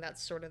scrambling.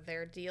 That's sort of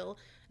their deal.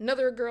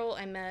 Another girl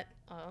I met,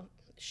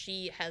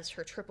 she has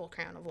her triple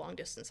crown of long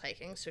distance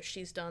hiking. So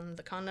she's done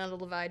the Continental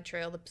Divide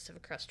Trail, the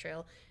Pacific Crest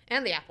Trail,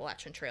 and the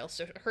Appalachian Trail.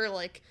 So her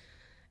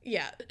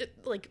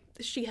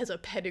she has a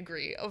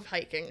pedigree of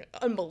hiking.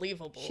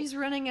 Unbelievable. She's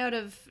running out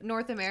of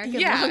North American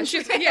long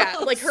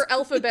trails. Like her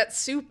alphabet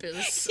soup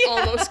is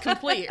almost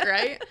complete,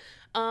 right?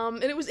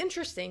 And it was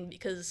interesting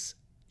because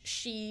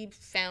she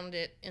found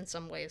it in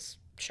some ways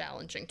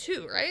challenging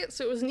too, right?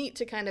 So it was neat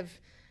to kind of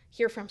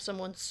hear from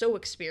someone so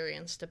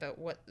experienced about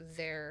what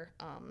their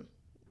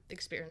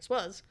experience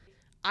was.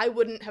 I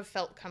wouldn't have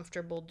felt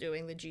comfortable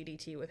doing the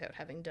GDT without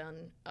having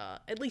done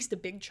at least a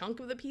big chunk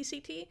of the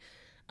PCT.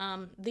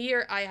 The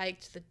year I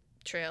hiked the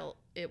trail,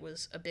 it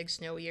was a big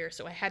snow year,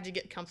 so I had to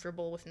get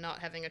comfortable with not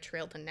having a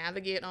trail to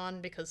navigate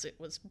on because it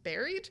was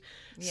buried.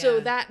 Yeah. So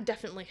that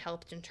definitely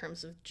helped in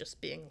terms of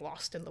just being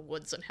lost in the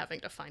woods and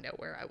having to find out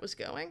where I was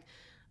going.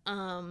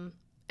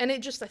 And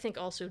it just, I think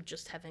also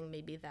just having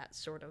maybe that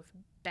sort of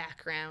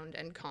background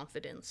and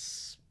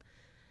confidence,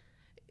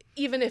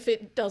 even if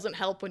it doesn't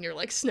help when you're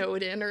like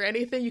snowed in or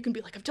anything, you can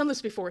be like, I've done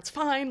this before, it's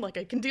fine, like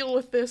I can deal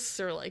with this,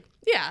 or like,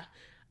 yeah.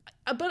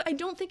 But I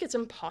don't think it's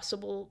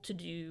impossible to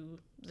do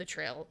the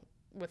trail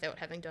without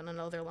having done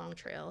another long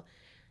trail.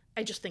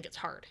 I just think it's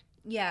hard.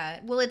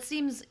 Yeah, well, it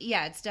seems,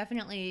 it's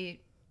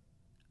definitely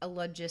a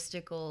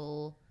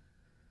logistical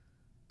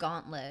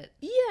gauntlet.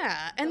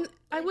 Yeah, and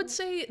I would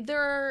say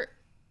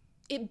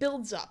it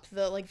builds up.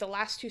 The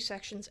last two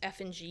sections, F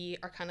and G,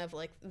 are kind of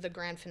like the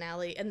grand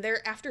finale, and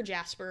they're after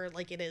Jasper,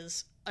 like it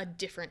is a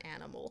different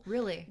animal.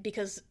 Really?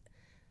 Because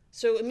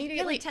so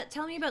immediately,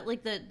 tell me about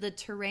like the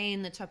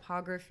terrain, the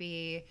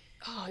topography.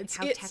 Oh,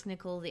 how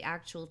technical the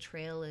actual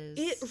trail is.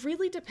 It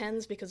really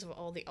depends because of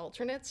all the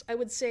alternates. I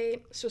would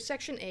say, so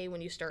Section A, when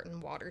you start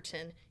in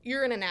Waterton,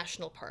 you're in a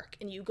national park,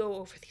 and you go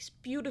over these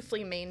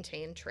beautifully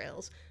maintained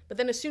trails. But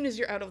then as soon as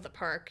you're out of the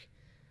park,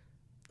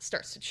 it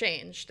starts to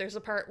change. There's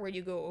a part where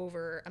you go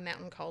over a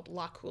mountain called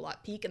Lac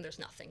Hulat Peak, and there's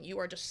nothing. You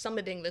are just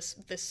summiting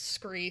this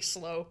scree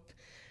slope,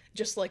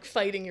 just like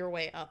fighting your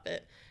way up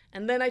it.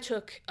 And then I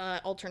took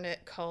an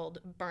alternate called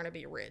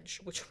Barnaby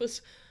Ridge, which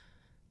was,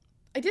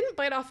 I didn't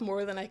bite off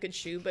more than I could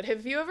chew, but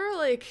have you ever,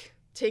 like,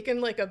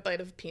 taken, like, a bite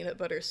of peanut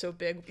butter so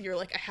big you're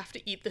like, I have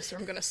to eat this or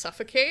I'm gonna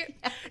suffocate?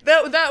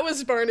 That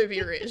was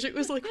Barnaby Ridge. It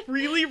was, like,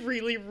 really,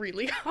 really,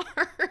 really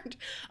hard.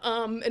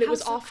 And it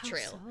was off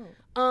trail.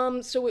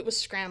 So it was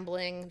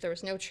scrambling. There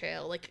was no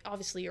trail. Like,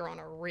 obviously you're on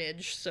a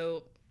ridge,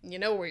 so you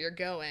know where you're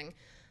going.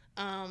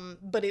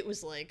 But it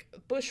was, like,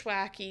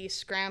 bushwhacky,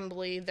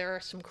 scrambly. There are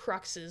some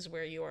cruxes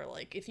where you are,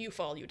 like, if you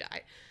fall, you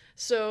die.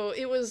 So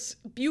it was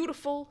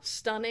beautiful,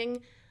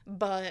 stunning,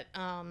 but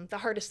the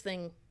hardest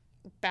thing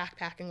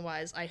backpacking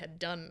wise I had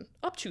done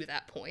up to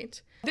that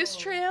point. This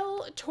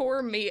trail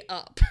tore me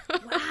up.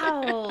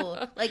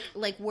 Wow.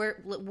 Like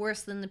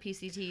worse than the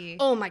PCT.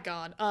 Oh my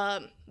god.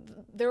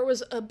 There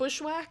was a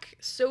bushwhack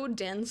so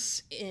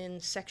dense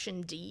in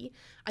section D,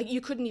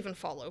 you couldn't even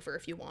fall over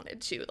if you wanted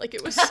to. Like,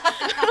 it was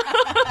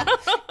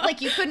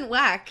like, you couldn't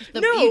whack.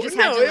 No, you just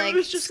had to, like, it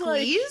was just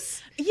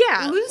squeeze? Like,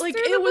 yeah, Ooze like,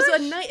 through it the was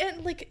bush? a night,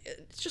 and, like,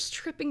 it's just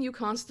tripping you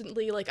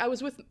constantly. Like, I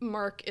was with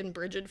Mark and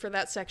Bridget for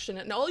that section,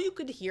 and all you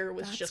could hear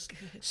was just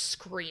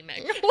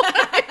screaming.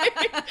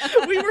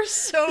 Like, we were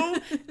so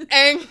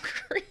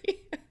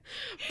angry.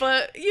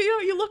 But, you know,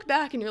 you look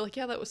back and you're like,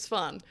 yeah, that was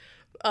fun.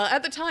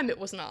 At the time, it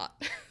was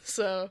not.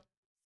 So...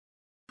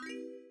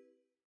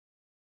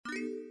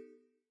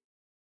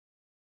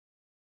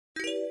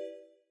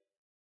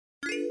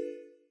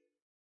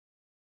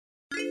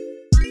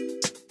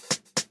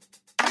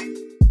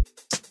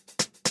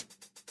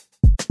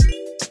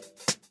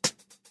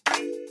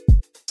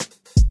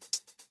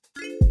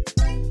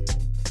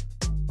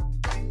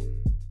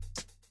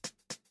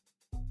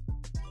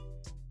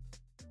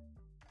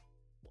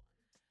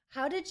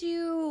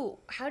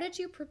 How did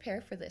you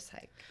prepare for this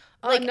hike?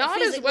 Like,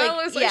 not as well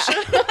as I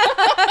should.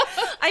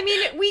 I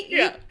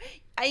mean,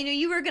 I knew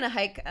you were gonna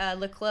hike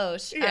La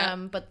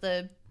Cloche, but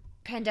the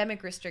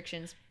pandemic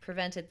restrictions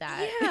prevented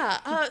that.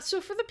 Yeah.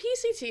 So for the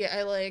PCT,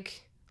 I,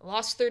 like,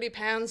 lost 30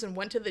 pounds and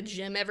went to the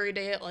gym every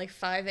day at, like,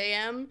 5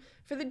 a.m.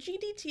 For the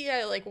GDT,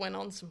 I, like, went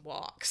on some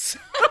walks.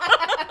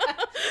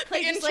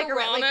 Like, in just like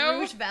Toronto. around, like,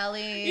 Rouge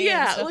Valley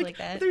Yeah, and stuff like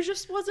that. There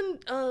just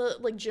wasn't,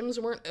 like,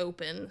 gyms weren't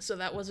open, so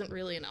that wasn't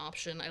really an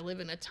option. I live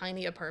in a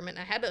tiny apartment.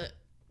 I had a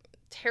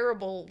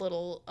terrible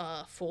little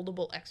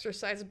foldable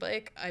exercise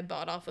bike I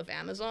bought off of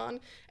Amazon,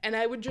 and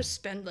I would just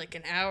spend, like,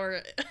 an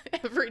hour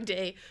every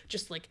day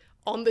just, like,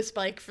 on this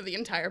bike for the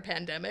entire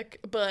pandemic.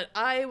 But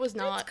I was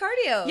not... It's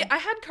cardio. Yeah, I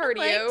had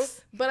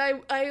cardio, but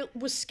I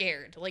was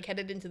scared. Like,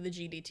 headed into the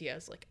GDT, I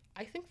was like,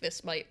 I think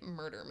this might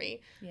murder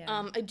me.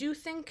 Yeah. I do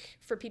think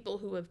for people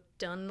who have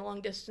done long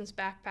distance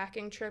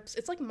backpacking trips,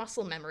 it's like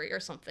muscle memory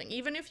or something.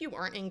 Even if you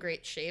aren't in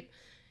great shape,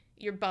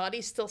 your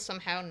body still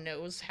somehow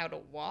knows how to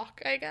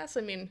walk, I guess.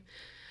 I mean,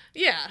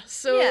 yeah,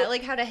 so... Yeah,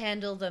 like how to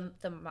handle the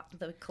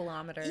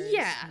kilometers.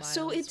 Yeah, miles,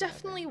 so it whatever.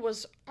 definitely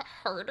was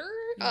harder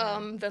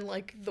than,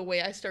 like, the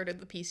way I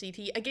started the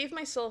PCT. I gave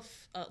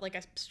myself, like,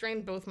 I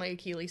strained both my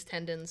Achilles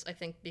tendons, I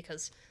think,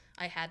 because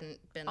I hadn't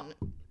been...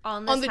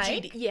 On the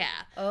hike? GD. Yeah.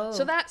 Oh.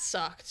 So that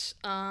sucked.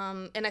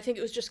 And I think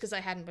it was just because I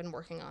hadn't been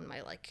working on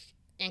my, like,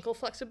 ankle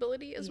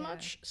flexibility as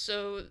much.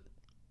 So,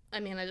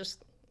 I mean, I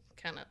just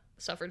kind of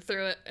suffered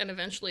through it, and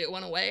eventually it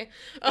went away.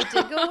 It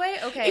did go away?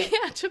 Okay.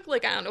 Yeah, it took,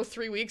 like, I don't know,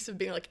 3 weeks of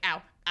being like,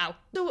 ow, ow.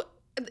 So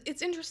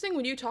it's interesting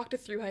when you talk to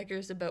thru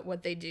hikers about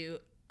what they do.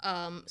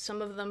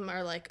 Some of them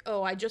are like,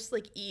 oh, I just,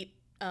 like, eat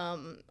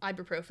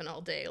ibuprofen all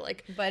day,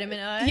 like vitamin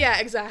I. Yeah,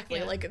 exactly.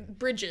 Yeah. Like,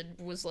 Bridget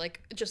was,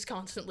 like, just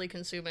constantly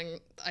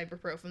consuming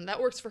ibuprofen. That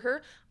works for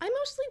her. I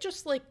mostly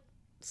just, like,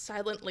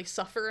 silently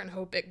suffer and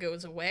hope it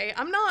goes away.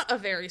 I'm not a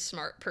very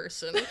smart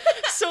person,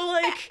 so,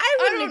 like, I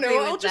don't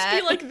know. I'll just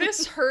be like,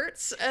 this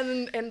hurts,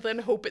 and then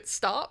hope it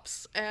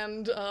stops.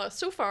 And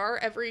so far,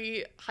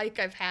 every hike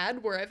I've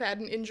had where I've had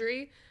an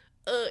injury,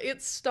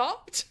 it's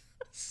stopped.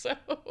 So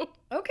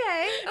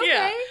okay.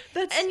 Yeah,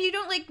 and you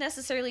don't, like,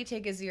 necessarily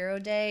take a 0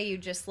 day, you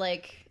just,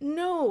 like...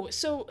 No,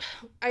 so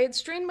I had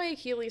strained my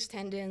Achilles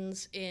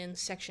tendons in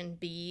section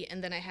B,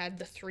 and then I had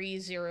the 3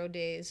 0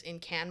 days in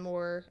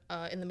Canmore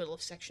in the middle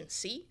of section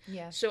C.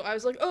 Yeah. So I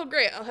was like, oh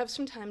great, I'll have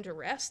some time to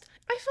rest.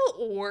 I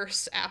felt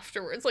worse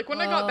afterwards. Like, when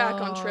I got back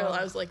on trail,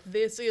 I was like,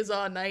 this is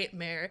a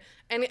nightmare.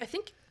 And I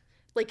think,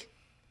 like,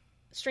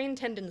 strained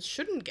tendons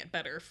shouldn't get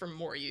better from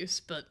more use,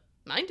 but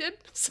mine did.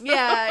 So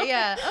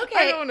Yeah. Okay.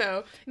 I don't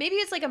know. Maybe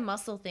it's, like, a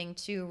muscle thing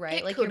too, right?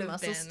 It like, could your have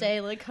muscles been.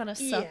 stay, like, kind of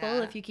supple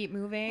Yeah. if you keep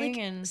moving. Like,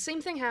 and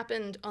same thing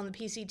happened on the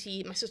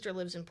PCT. My sister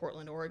lives in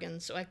Portland, Oregon,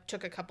 so I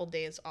took a couple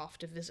days off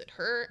to visit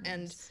her,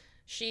 and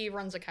she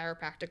runs a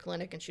chiropractic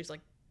clinic, and she's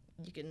like,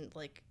 you can,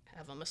 like,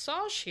 have a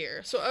massage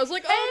here. So I was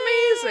like,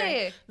 oh,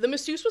 amazing. The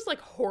masseuse was, like,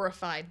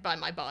 horrified by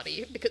my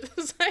body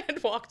because I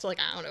had walked, like,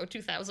 I don't know,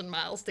 2,000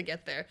 miles to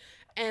get there.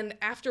 And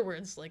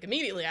afterwards, like,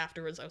 immediately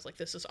afterwards, I was like,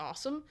 this is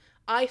awesome.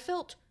 I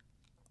felt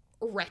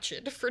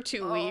wretched for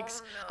 2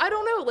 weeks. No. I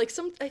don't know, like,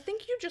 I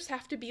think you just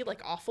have to be,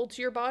 like, awful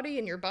to your body,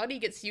 and your body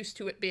gets used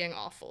to it being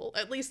awful.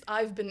 At least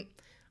I've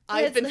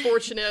I've been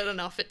fortunate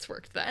enough it's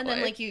worked that way. And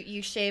then, like,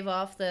 you shave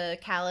off the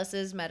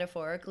calluses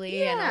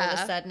metaphorically, and all of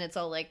a sudden it's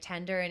all, like,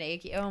 tender and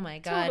achy. Oh, my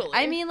God. Totally.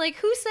 I mean, like,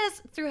 who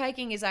says through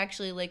hiking is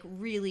actually, like,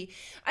 really...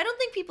 I don't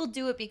think people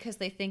do it because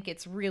they think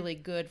it's really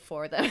good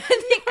for them.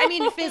 I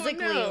mean,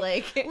 physically,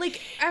 like...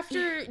 Like,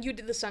 after you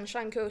did the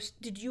Sunshine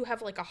Coast, did you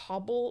have, like, a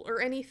hobble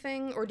or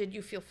anything, or did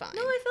you feel fine?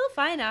 No, I felt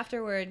fine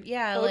afterward.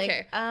 Yeah,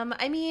 okay. Like,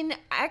 I mean,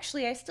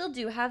 actually, I still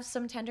do have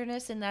some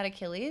tenderness in that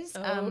Achilles.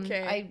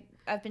 Okay.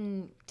 I've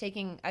been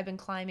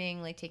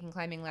climbing, like taking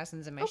climbing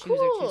lessons, and my shoes cool.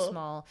 are too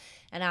small.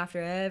 And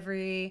after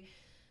every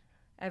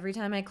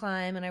time I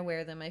climb and I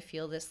wear them, I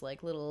feel this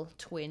like little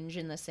twinge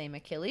in the same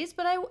Achilles.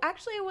 But I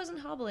wasn't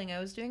hobbling. I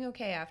was doing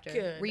okay after.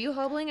 Good. Were you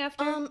hobbling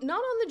after? Not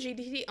on the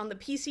GDT. On the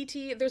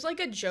PCT, there's like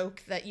a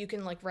joke that you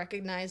can like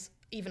recognize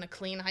even a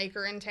clean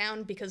hiker in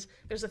town because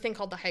there's a thing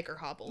called the hiker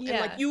hobble. Yeah.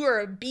 And like you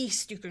are a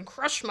beast, you can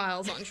crush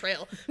miles on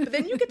trail. But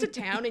then you get to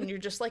town and you're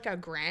just like a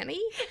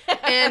granny.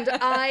 And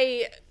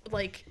I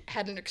like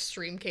had an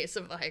extreme case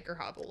of the hiker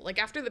hobble.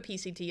 Like after the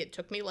PCT, it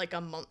took me like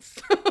a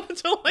month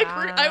to like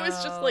I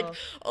was just like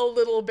a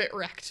little bit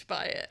wrecked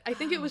by it. I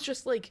think it was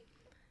just like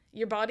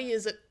your body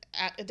is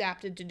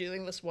adapted to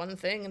doing this one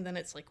thing, and then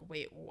it's like,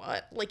 wait,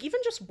 what? Like even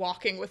just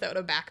walking without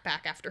a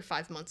backpack after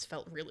 5 months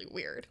felt really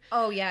weird.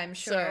 Oh yeah, I'm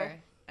sure.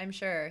 I'm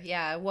sure.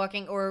 Yeah,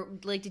 walking, or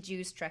like, did you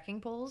use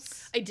trekking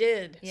poles? I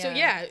did. Yeah.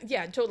 So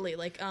yeah, totally.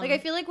 Like I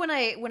feel like when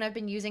I've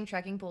been using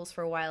trekking poles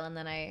for a while, and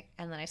then I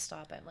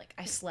stop, I'm like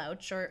I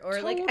slouch or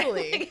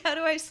totally. like how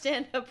do I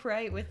stand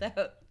upright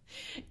without?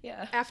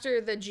 Yeah.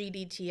 After the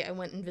GDT, I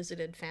went and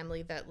visited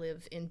family that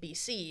live in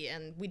BC,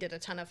 and we did a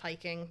ton of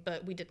hiking,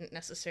 but we didn't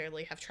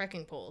necessarily have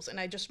trekking poles. And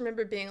I just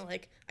remember being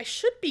like, I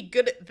should be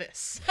good at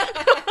this.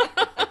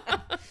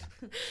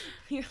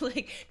 You're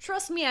like,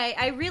 trust me,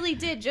 I really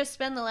did just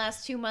spend the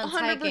last 2 months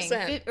 100%.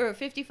 hiking. Or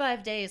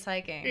 55 days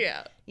hiking.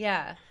 Yeah.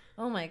 Yeah.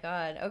 Oh my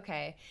God.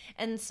 Okay.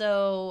 And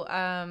so,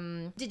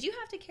 did you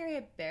have to carry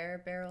a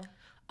bear barrel?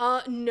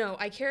 No,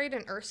 I carried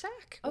an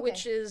Ursack,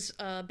 which is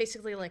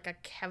basically like a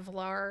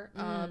Kevlar,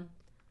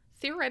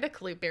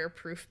 theoretically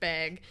bear-proof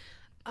bag.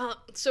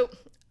 So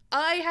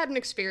I had an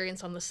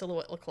experience on the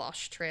Silhouette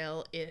Lacloche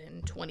Trail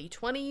in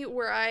 2020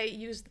 where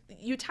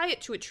you tie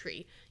it to a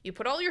tree. You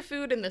put all your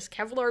food in this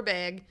Kevlar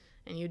bag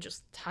and you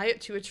just tie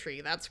it to a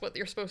tree. That's what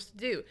you're supposed to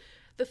do.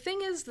 The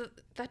thing is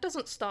that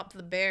doesn't stop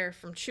the bear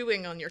from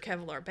chewing on your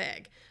Kevlar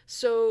bag.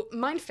 So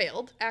mine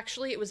failed.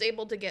 Actually, it was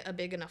able to get a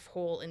big enough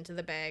hole into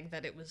the bag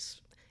that it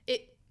was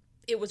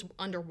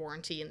under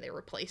warranty and they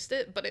replaced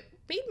it, but it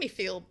made me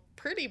feel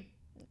pretty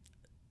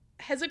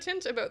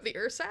hesitant about the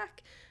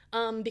Ursack,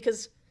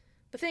 because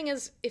the thing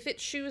is, if it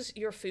chews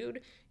your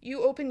food,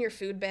 you open your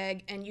food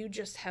bag and you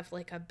just have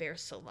like a bear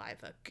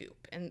saliva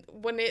goop. And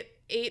when it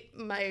ate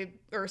my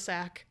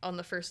Ursack on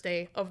the first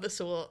day of the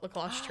Silhouette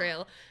Lacloche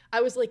Trail,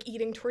 I was like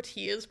eating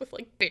tortillas with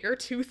like bear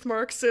tooth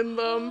marks in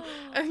them.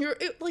 And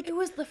it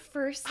was the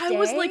first day? I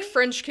was like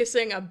French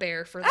kissing a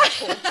bear for that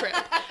whole trip.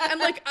 And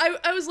like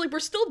I was like, we're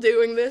still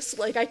doing this.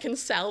 Like I can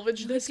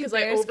salvage this because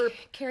I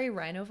carry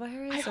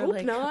rhinovirus. I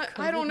hope not.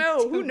 I don't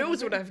know. Who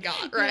knows what I've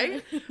got,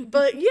 right?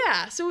 But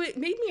yeah, so it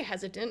made me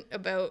hesitant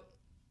about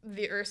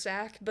the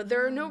Ursack, but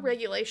there are no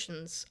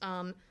regulations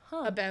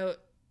about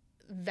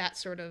that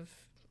sort of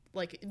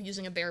like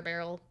using a bear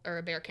barrel or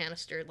a bear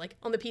canister. Like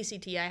on the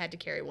PCT, I had to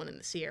carry one in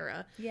the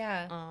Sierra.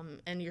 Yeah.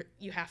 And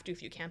you have to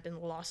if you camp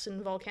in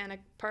Lawson Volcanic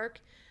Park.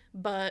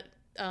 But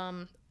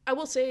I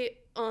will say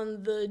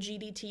on the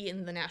GDT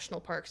in the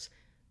national parks,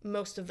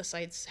 most of the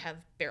sites have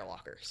bear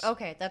lockers.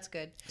 Okay, that's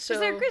good. So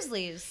there are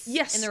grizzlies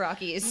in the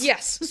Rockies.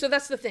 Yes. So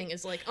that's the thing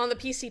is like on the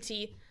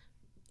PCT,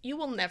 you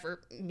will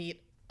never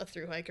meet a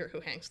thru hiker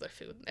who hangs their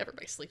food.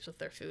 Everybody sleeps with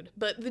their food.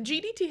 But the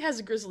GDT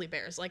has grizzly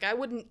bears. Like I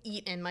wouldn't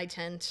eat in my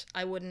tent.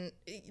 I wouldn't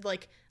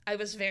like I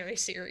was very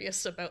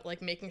serious about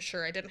like making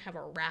sure I didn't have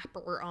a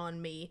wrapper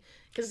on me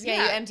because you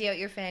empty out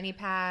your fanny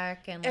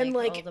pack and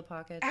like all the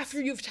pockets. After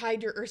you've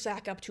tied your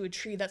Ursack up to a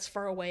tree that's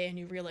far away and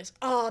you realize,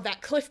 oh,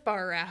 that Cliff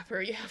Bar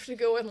wrapper, you have to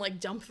go and like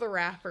dump the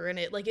wrapper in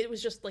it. Like it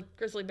was just like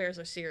grizzly bears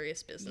are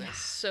serious business. Yeah.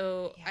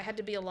 So I had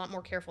to be a lot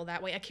more careful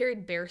that way. I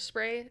carried bear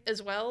spray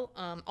as well.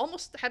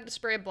 Almost had to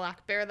spray a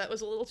black bear that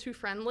was a little too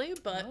friendly,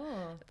 but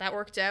that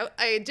worked out.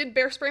 I did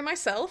bear spray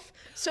myself.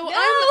 So I'm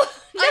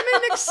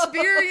an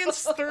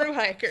experienced thru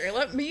hiker.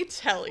 Let me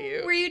tell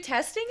you. Were you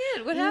testing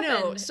it? What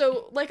happened? No.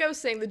 So, like I was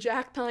saying, the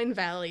Jack Pine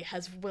Valley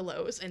has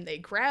willows, and they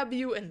grab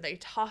you, and they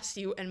toss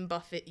you, and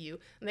buffet you.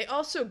 And they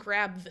also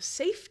grab the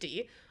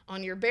safety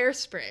on your bear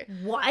spray.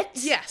 What?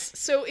 Yes.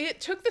 So it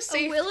took the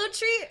safety. A willow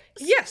tree?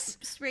 Yes.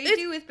 Sprayed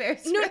you with bear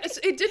spray? No,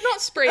 it did not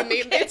spray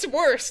me. Okay. It's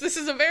worse. This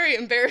is a very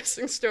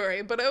embarrassing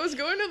story. But I was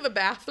going to the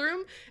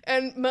bathroom,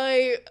 and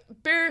my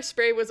bear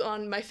spray was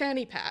on my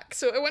fanny pack.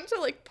 So I went to,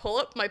 like, pull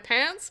up my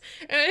pants,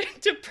 and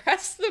to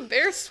press the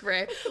bear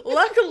spray.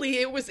 Luckily,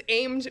 it was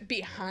aimed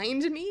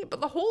behind me,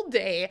 but the whole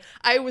day,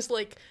 I was,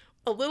 like,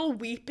 a little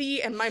weepy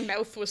and my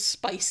mouth was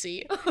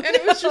spicy. And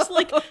it was just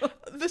like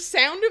the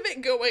sound of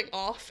it going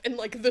off and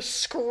like the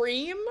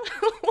scream.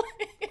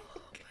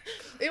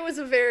 It was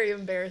a very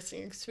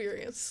embarrassing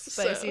experience.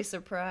 Spicy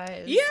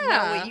surprise. Yeah.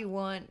 Not what you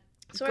want.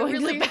 So going I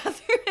really, to the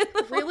bathroom in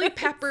the really morning.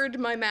 peppered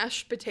my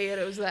mashed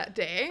potatoes that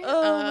day.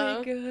 Oh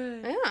my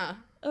god. Yeah.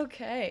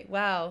 Okay.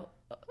 Wow.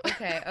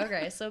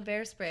 Okay. So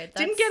bear spray.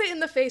 Didn't get it in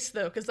the face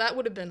though, because that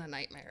would have been a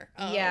nightmare.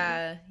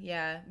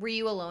 Yeah. Were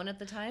you alone at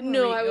the time?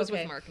 No, I was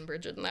with Mark and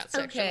Bridget in that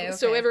section. Okay.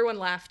 So everyone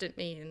laughed at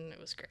me, and it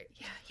was great.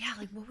 Yeah.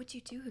 Like, what would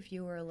you do if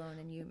you were alone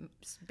and you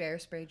bear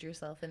sprayed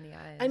yourself in the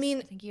eyes? I mean,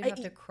 I think you'd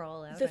have to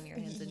crawl out on your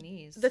hands and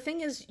knees. The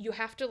thing is, you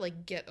have to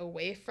like get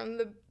away from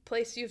the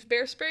place you've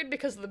bear sprayed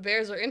because the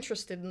bears are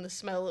interested in the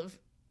smell of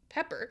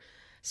pepper.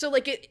 So,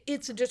 like,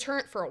 it's a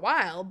deterrent for a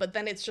while, but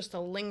then it's just a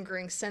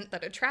lingering scent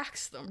that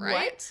attracts them,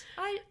 right?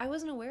 What? I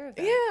wasn't aware of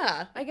that.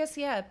 Yeah. I guess,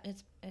 yeah,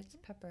 it's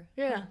pepper.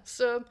 Yeah,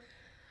 so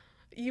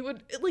you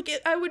would, like,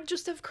 I would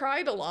just have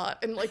cried a lot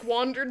and, like,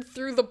 wandered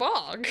through the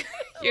bog,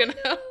 you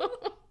know?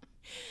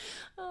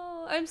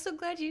 Oh, I'm so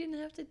glad you didn't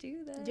have to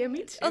do that. Yeah,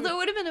 me too. Although it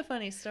would have been a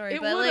funny story.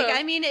 It but, would've. like,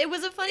 I mean, it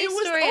was a funny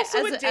story. It was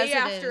also as a day as it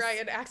after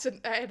is.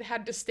 I had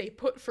had to stay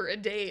put for a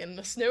day in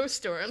the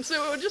snowstorm,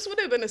 so it just would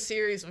have been a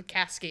series of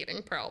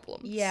cascading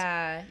problems.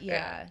 Yeah.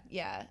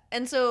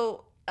 And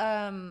so,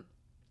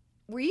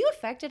 were you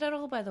affected at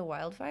all by the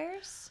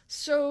wildfires?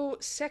 So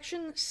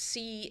section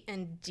C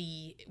and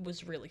D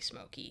was really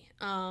smoky.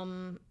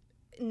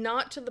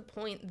 Not to the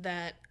point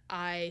that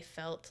I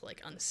felt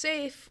like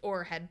unsafe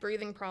or had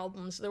breathing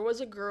problems. There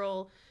was a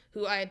girl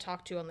who I had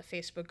talked to on the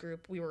Facebook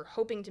group. We were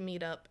hoping to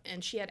meet up,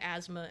 and she had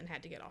asthma and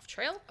had to get off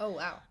trail. Oh,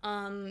 wow.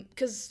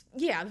 Because,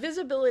 yeah,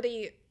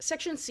 visibility,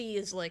 section C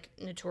is, like,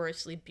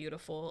 notoriously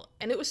beautiful,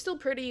 and it was still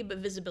pretty, but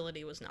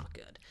visibility was not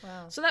good.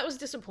 Wow. So that was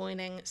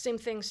disappointing. Same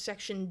thing,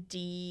 section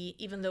D,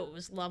 even though it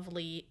was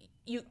lovely,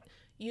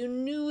 you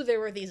knew there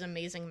were these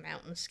amazing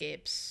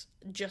mountainscapes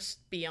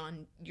just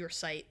beyond your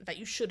sight that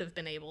you should have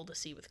been able to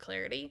see with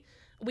clarity.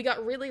 We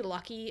got really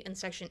lucky in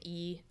section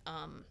E.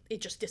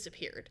 It just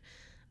disappeared.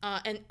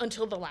 And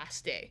until the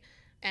last day.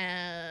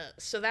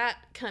 So that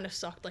kind of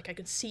sucked. Like, I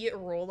could see it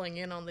rolling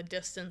in on the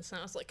distance, and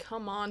I was like,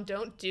 come on,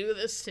 don't do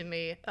this to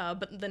me.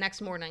 But the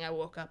next morning I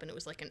woke up, and it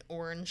was like an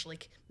orange,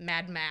 like,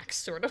 Mad Max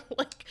sort of,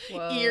 like,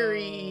 Whoa.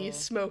 eerie,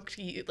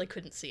 smoky, like,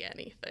 couldn't see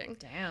anything.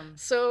 Damn.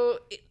 So,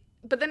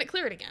 but then it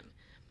cleared again.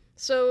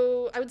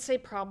 So I would say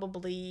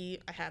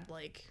probably I had,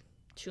 like,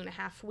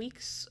 2.5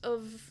 weeks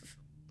of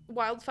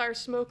wildfire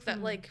smoke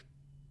that, like,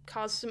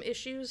 caused some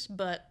issues,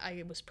 but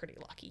I was pretty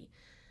lucky.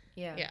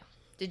 Yeah.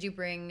 Did you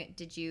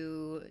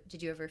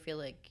ever feel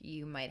like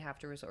you might have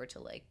to resort to,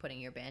 like,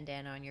 putting your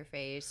bandana on your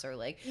face or,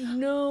 like...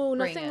 No,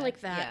 nothing like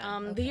that.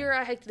 Yeah, The year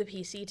I hiked the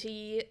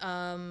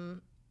PCT,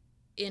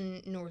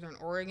 in Northern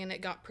Oregon,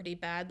 it got pretty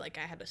bad. Like,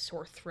 I had a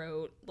sore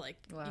throat, like,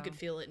 Wow. you could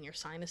feel it in your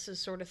sinuses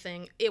sort of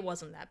thing. It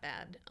wasn't that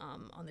bad,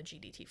 on the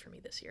GDT for me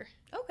this year.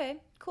 Okay,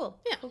 cool.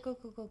 Yeah.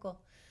 Cool.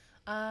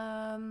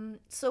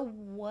 So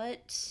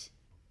what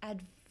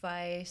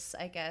advice,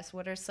 I guess,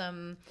 what are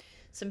some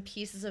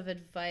pieces of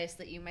advice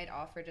that you might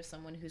offer to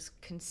someone who's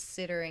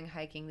considering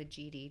hiking the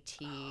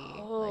GDT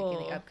like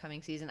in the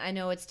upcoming season? I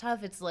know it's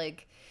tough. It's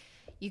like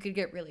you could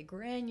get really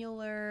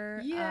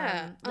granular.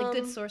 Yeah. Like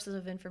good sources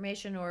of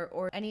information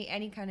or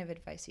any kind of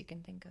advice you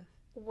can think of.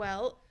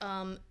 Well,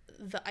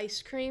 the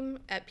ice cream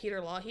at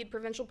Peter Lougheed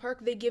Provincial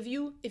Park, they give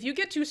you, if you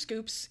get 2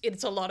 scoops,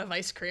 it's a lot of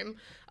ice cream.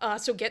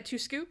 So get 2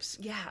 scoops.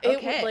 Yeah,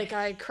 okay.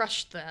 I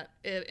crushed that,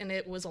 and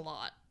it was a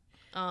lot.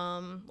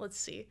 Let's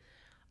see.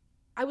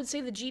 I would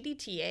say the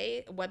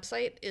GDTA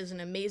website is an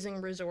amazing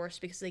resource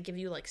because they give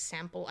you, like,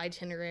 sample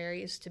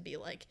itineraries to be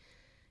like,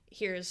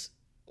 here's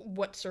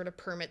what sort of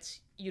permits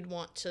you'd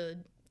want to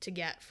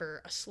get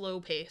for a slow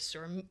pace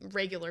or a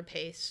regular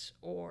pace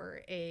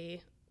or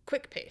a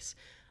quick pace.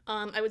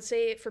 I would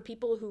say for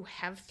people who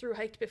have thru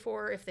hiked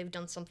before, if they've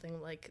done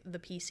something like the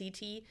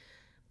PCT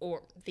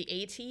or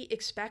the AT,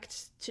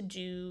 expect to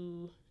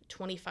do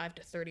 25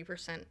 to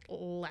 30%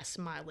 less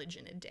mileage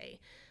in a day.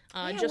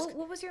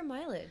 What was your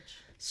mileage?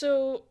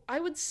 So I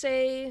would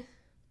say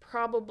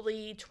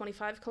probably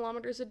 25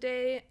 kilometers a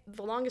day.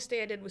 The longest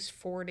day I did was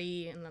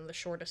 40, and then the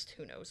shortest,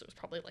 who knows, it was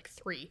probably like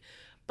 3.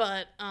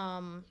 But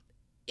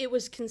it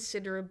was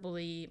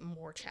considerably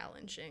more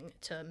challenging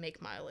to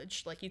make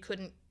mileage. Like, you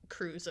couldn't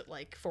cruise at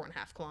like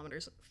 4.5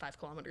 kilometers, 5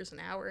 kilometers an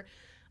hour.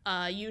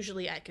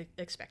 Usually I could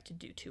expect to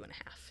do 2.5.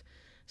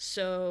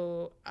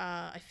 So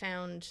I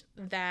found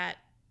that,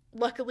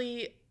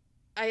 luckily,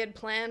 I had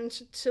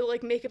planned to,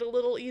 like, make it a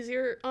little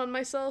easier on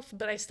myself,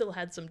 but I still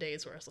had some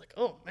days where I was like,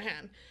 oh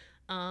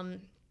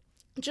man.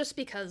 Just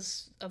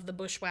because of the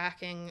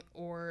bushwhacking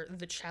or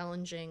the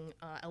challenging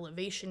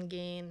elevation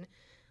gain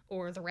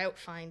or the route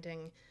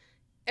finding,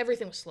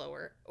 everything was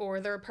slower. Or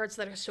there are parts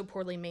that are so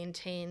poorly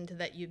maintained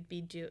that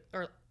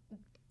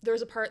there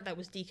was a part that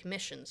was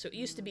decommissioned. So it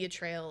used to be a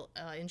trail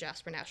in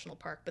Jasper National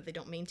Park, but they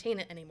don't maintain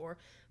it anymore.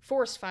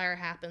 Forest fire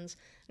happens.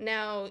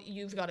 Now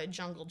you've got a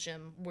jungle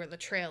gym where the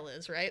trail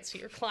is, right? So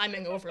you're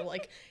climbing over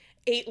like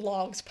 8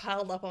 logs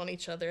piled up on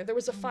each other. There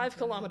was a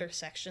 5-kilometer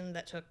section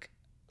that took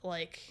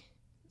like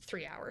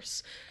 3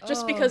 hours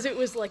just because it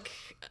was like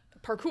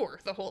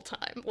parkour the whole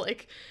time.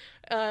 Like,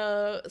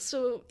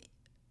 so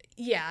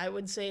Yeah, I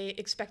would say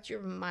expect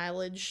your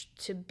mileage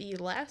to be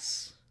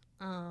less.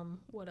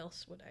 What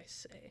else would I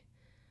say?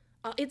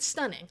 It's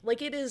stunning.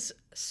 Like, it is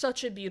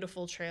such a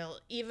beautiful trail,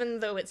 even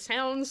though it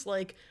sounds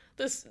like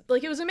this,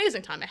 like, it was an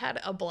amazing time. I had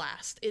a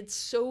blast. It's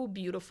so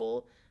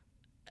beautiful.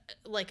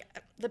 Like,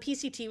 the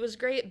PCT was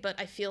great, but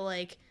I feel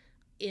like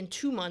in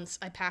 2 months,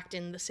 I packed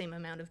in the same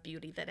amount of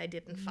beauty that I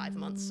did in 5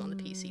 months on the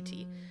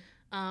PCT.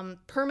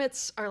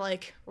 Permits are,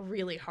 like,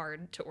 really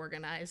hard to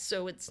organize,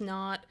 so it's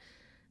not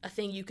a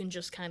thing you can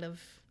just kind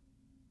of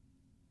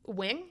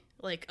wing.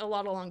 Like, a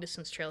lot of long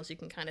distance trails, you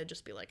can kind of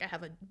just be like, I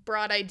have a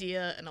broad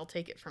idea and I'll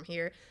take it from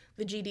here.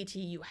 The GDT,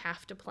 you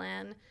have to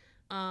plan.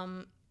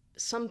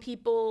 Some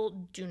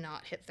people do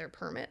not hit their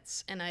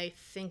permits, and I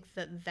think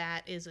that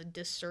that is a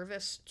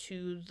disservice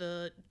to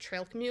the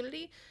trail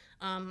community.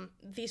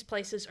 These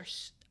places are,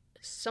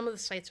 some of the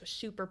sites are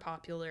super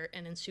popular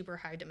and in super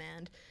high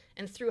demand,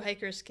 and through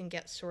hikers can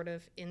get sort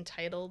of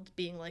entitled,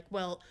 being like,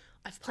 well,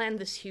 I've planned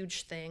this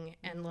huge thing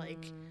and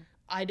like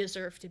I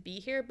deserve to be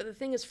here. But the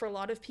thing is, for a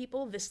lot of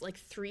people, this like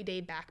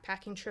 3-day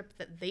backpacking trip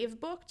that they've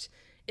booked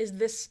is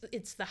this,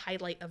 it's the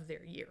highlight of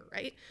their year,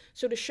 right?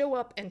 So to show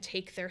up and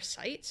take their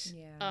site,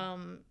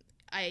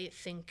 I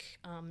think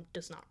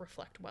does not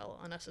reflect well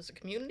on us as a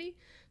community.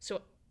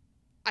 So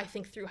I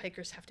think through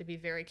hikers have to be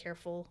very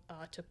careful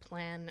to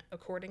plan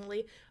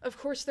accordingly. Of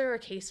course, there are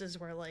cases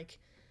where, like,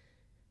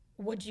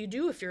 what do you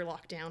do if you're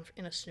locked down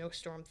in a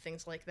snowstorm,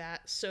 things like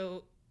that.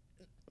 So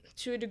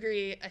to a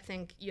degree, I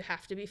think you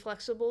have to be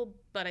flexible,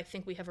 but I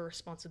think we have a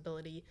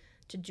responsibility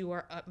to do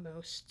our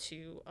utmost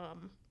to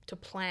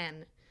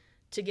plan,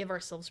 to give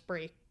ourselves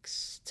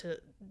breaks, to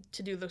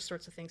do those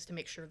sorts of things to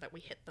make sure that we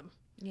hit them.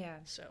 Yeah.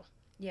 So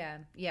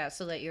Yeah,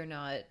 so that you're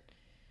not,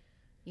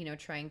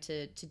 trying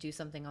to do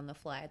something on the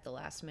fly at the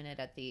last minute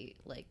at the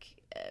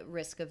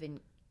risk of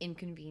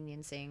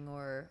inconveniencing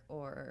or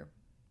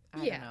I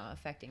don't know,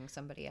 affecting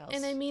somebody else.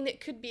 And I mean, it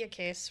could be a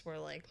case where,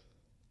 like,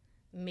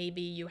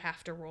 maybe you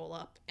have to roll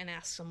up and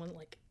ask someone,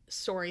 like,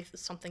 sorry,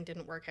 something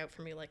didn't work out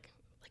for me. Like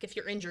if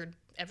you're injured,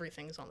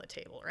 everything's on the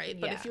table, right?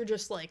 But if you're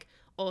just like,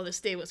 oh, this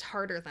day was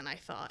harder than I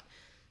thought,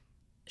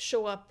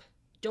 show up,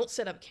 don't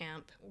set up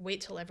camp,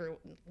 wait till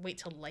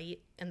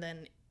late, and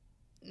then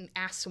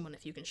ask someone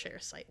if you can share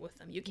a site with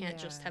them. You can't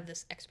just have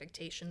this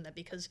expectation that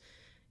because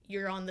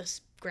you're on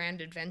this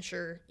grand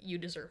adventure, you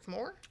deserve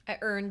more. I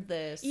earned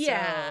this.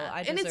 Yeah. So I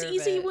and deserve it's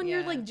easy it. when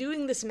you're like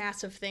doing this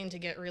massive thing to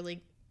get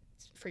really,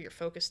 for your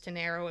focus to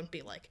narrow and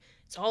be like,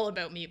 it's all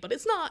about me. But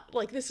it's not.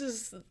 Like, this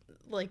is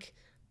like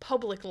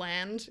public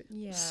land.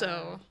 Yeah.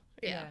 So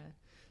yeah.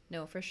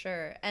 No, for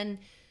sure. And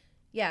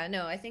yeah,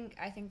 no, I think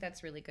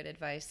that's really good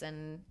advice.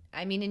 And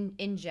I mean,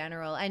 in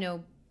general, I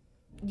know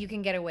you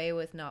can get away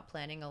with not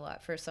planning a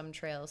lot for some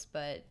trails,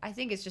 but I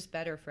think it's just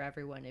better for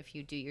everyone if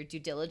you do your due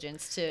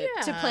diligence to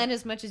plan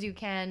as much as you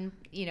can,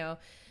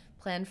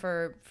 plan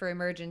for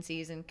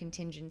emergencies and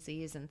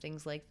contingencies and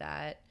things like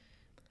that.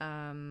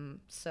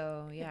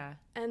 So yeah.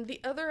 And the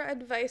other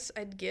advice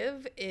I'd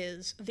give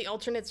is the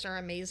alternates are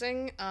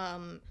amazing.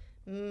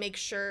 Make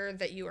sure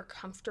that you are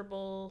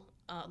comfortable.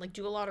 Like,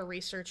 do a lot of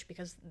research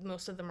because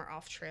most of them are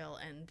off trail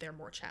and they're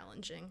more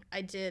challenging.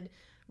 I did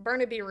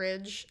Burnaby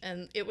Ridge,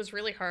 and it was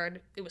really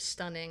hard. It was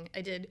stunning.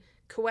 I did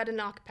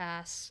Coettanock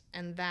Pass,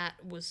 and that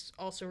was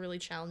also really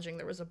challenging.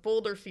 There was a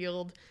boulder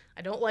field.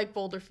 I don't like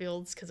boulder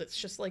fields because it's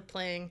just like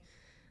playing.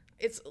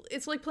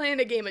 It's like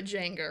playing a game of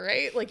Jenga,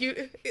 right? Like,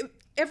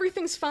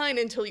 everything's fine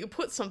until you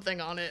put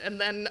something on it,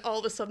 and then all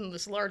of a sudden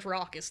this large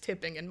rock is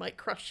tipping and might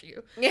crush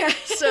you. Yeah.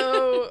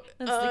 So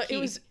it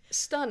was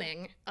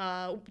stunning,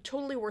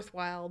 totally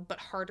worthwhile, but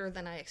harder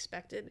than I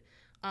expected.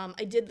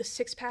 I did the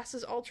 6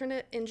 passes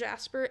alternate in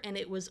Jasper, and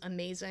it was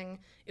amazing.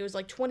 It was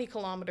like 20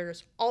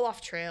 kilometers, all off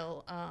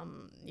trail.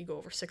 You go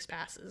over 6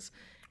 passes.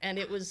 And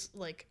it was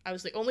like, I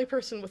was the only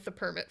person with the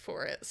permit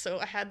for it. So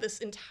I had this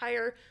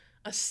entire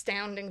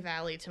astounding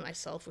valley to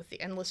myself with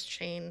the endless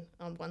chain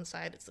on one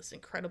side. It's this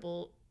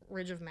incredible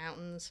ridge of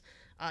mountains.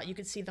 You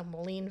could see the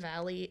Moline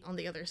Valley on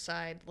the other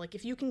side. Like,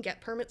 if you can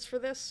get permits for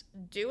this,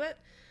 do it.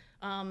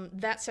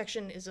 That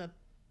section is a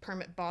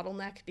permit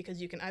bottleneck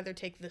because you can either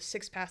take the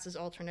 6 passes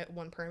alternate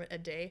 1 permit a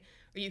day,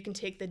 or you can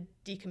take the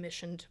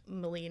decommissioned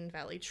Moline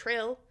Valley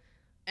Trail,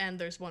 and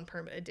there's 1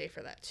 permit a day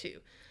for that too.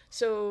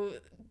 So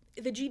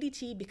the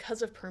GDT,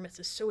 because of permits,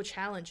 is so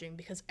challenging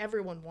because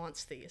everyone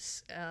wants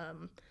these.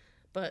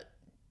 But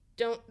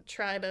don't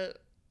try to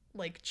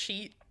like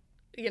cheat.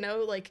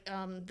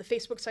 The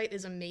Facebook site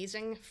is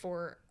amazing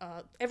for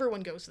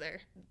everyone goes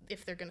there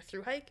if they're gonna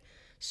thru hike.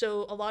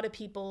 So a lot of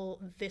people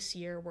this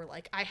year were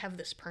like, I have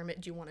this permit,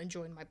 do you want to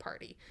join my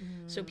party?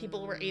 So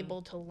people were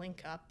able to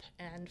link up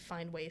and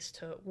find ways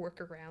to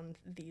work around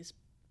these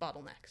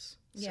bottlenecks.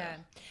 Yeah.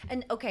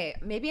 And okay,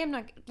 maybe I'm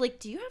not, like,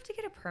 do you have to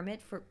get a permit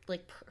for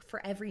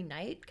for every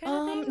night kind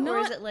of thing? Or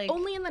is it like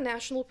only in the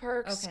national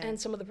parks and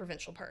some of the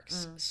provincial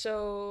parks.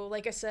 So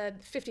like I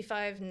said,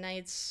 55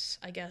 nights,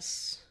 I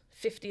guess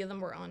 50 of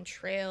them were on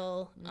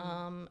trail.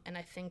 And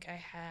I think I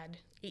had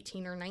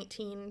 18 or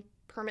 19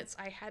 permits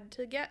I had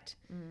to get.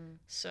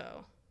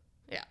 So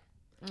yeah.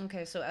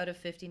 Okay, so out of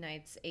 50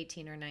 nights,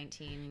 18 or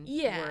 19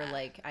 Yeah. were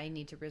like, I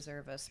need to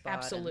reserve a spot.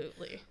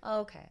 Absolutely.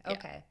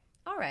 Okay.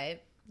 All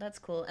right. That's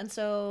cool. And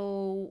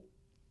so,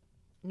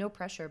 no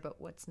pressure,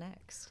 but what's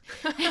next?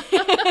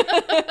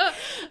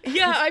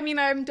 Yeah, I mean,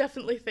 I'm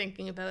definitely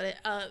thinking about it.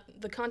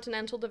 The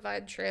Continental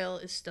Divide Trail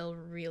is still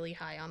really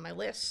high on my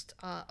list.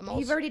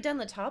 You've already done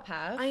the top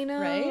half. I know,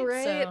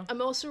 right? So...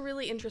 I'm also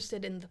really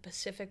interested in the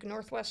Pacific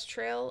Northwest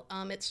Trail.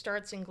 It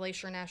starts in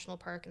Glacier National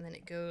Park and then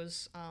it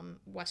goes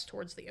west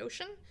towards the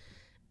ocean.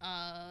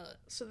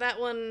 So that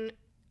one,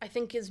 I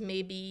think, is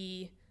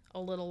maybe a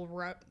little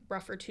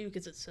rougher too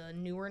because it's a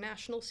newer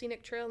national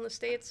scenic trail in the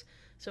States.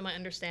 So my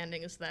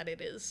understanding is that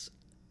it is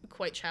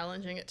quite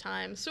challenging at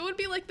times. So it would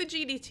be like the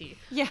GDT.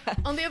 Yeah.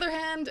 On the other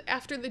hand,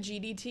 after the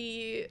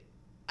GDT,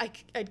 I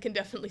can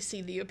definitely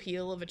see the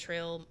appeal of a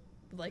trail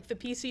like the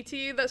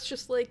PCT that's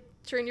just like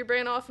turn your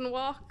brain off and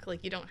walk.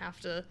 Like you don't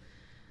have to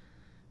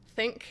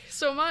think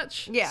so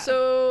much. Yeah.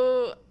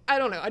 So I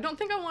don't know. I don't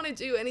think I want to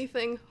do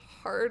anything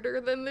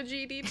harder than the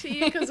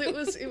GDT because it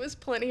was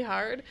plenty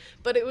hard,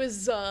 but it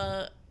was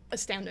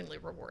astoundingly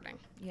rewarding.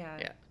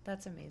 Yeah.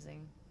 That's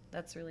amazing.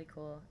 That's really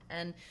cool.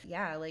 And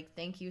yeah, like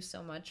thank you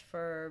so much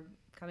for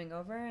coming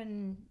over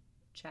and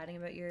chatting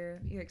about your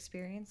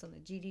experience on the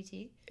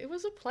GDT. It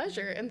was a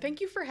pleasure, and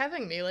thank you for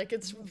having me. Like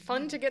it's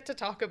fun to get to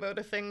talk about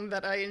a thing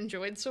that I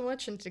enjoyed so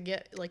much and to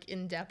get like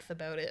in depth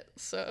about it.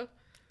 So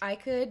I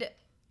could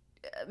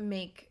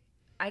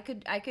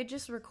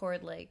just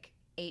record like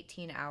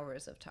 18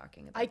 hours of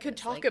talking about I could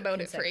this, talk like, about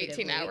it for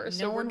 18 hours.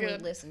 No so one we're good.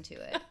 would listen to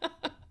it.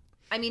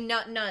 I mean, no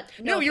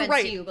you're offense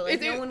right. to you, but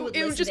like no one would it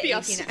listen would just to be 18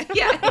 us. hours.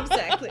 Yeah,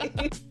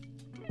 exactly.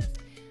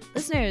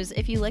 Listeners,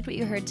 if you liked what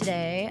you heard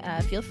today,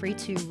 feel free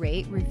to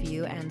rate,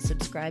 review, and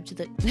subscribe to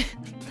the...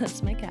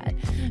 That's my cat.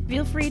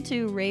 Feel free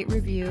to rate,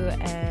 review,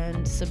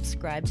 and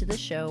subscribe to the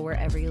show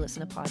wherever you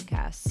listen to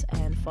podcasts.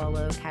 And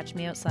follow Catch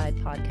Me Outside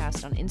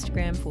Podcast on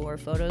Instagram for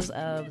photos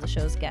of the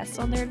show's guests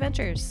on their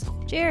adventures.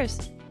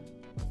 Cheers!